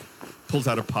pack, pulls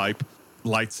out a pipe,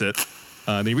 lights it.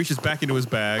 Then he reaches back into his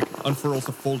bag, unfurls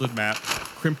a folded map,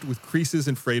 crimped with creases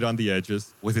and frayed on the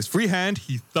edges. With his free hand,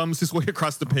 he thumbs his way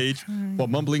across the page while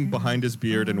mumbling behind his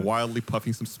beard and wildly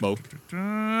puffing some smoke.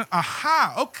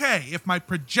 Aha! Okay, if my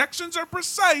projections are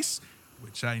precise,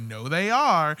 which I know they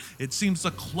are, it seems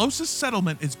the closest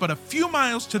settlement is but a few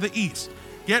miles to the east.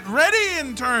 Get ready,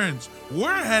 interns!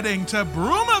 We're heading to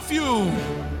Brumafume!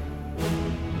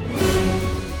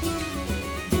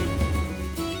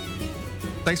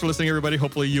 Thanks for listening, everybody.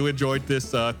 Hopefully you enjoyed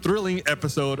this thrilling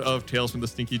episode of Tales from the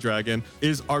Stinky Dragon.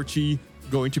 Is Archie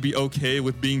going to be okay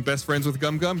with being best friends with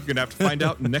Gum Gum? You're going to have to find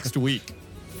out next week.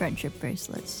 Friendship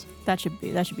bracelets. That should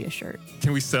be a shirt.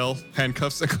 Can we sell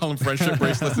handcuffs and call them friendship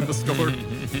bracelets in the store?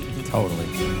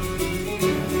 Totally.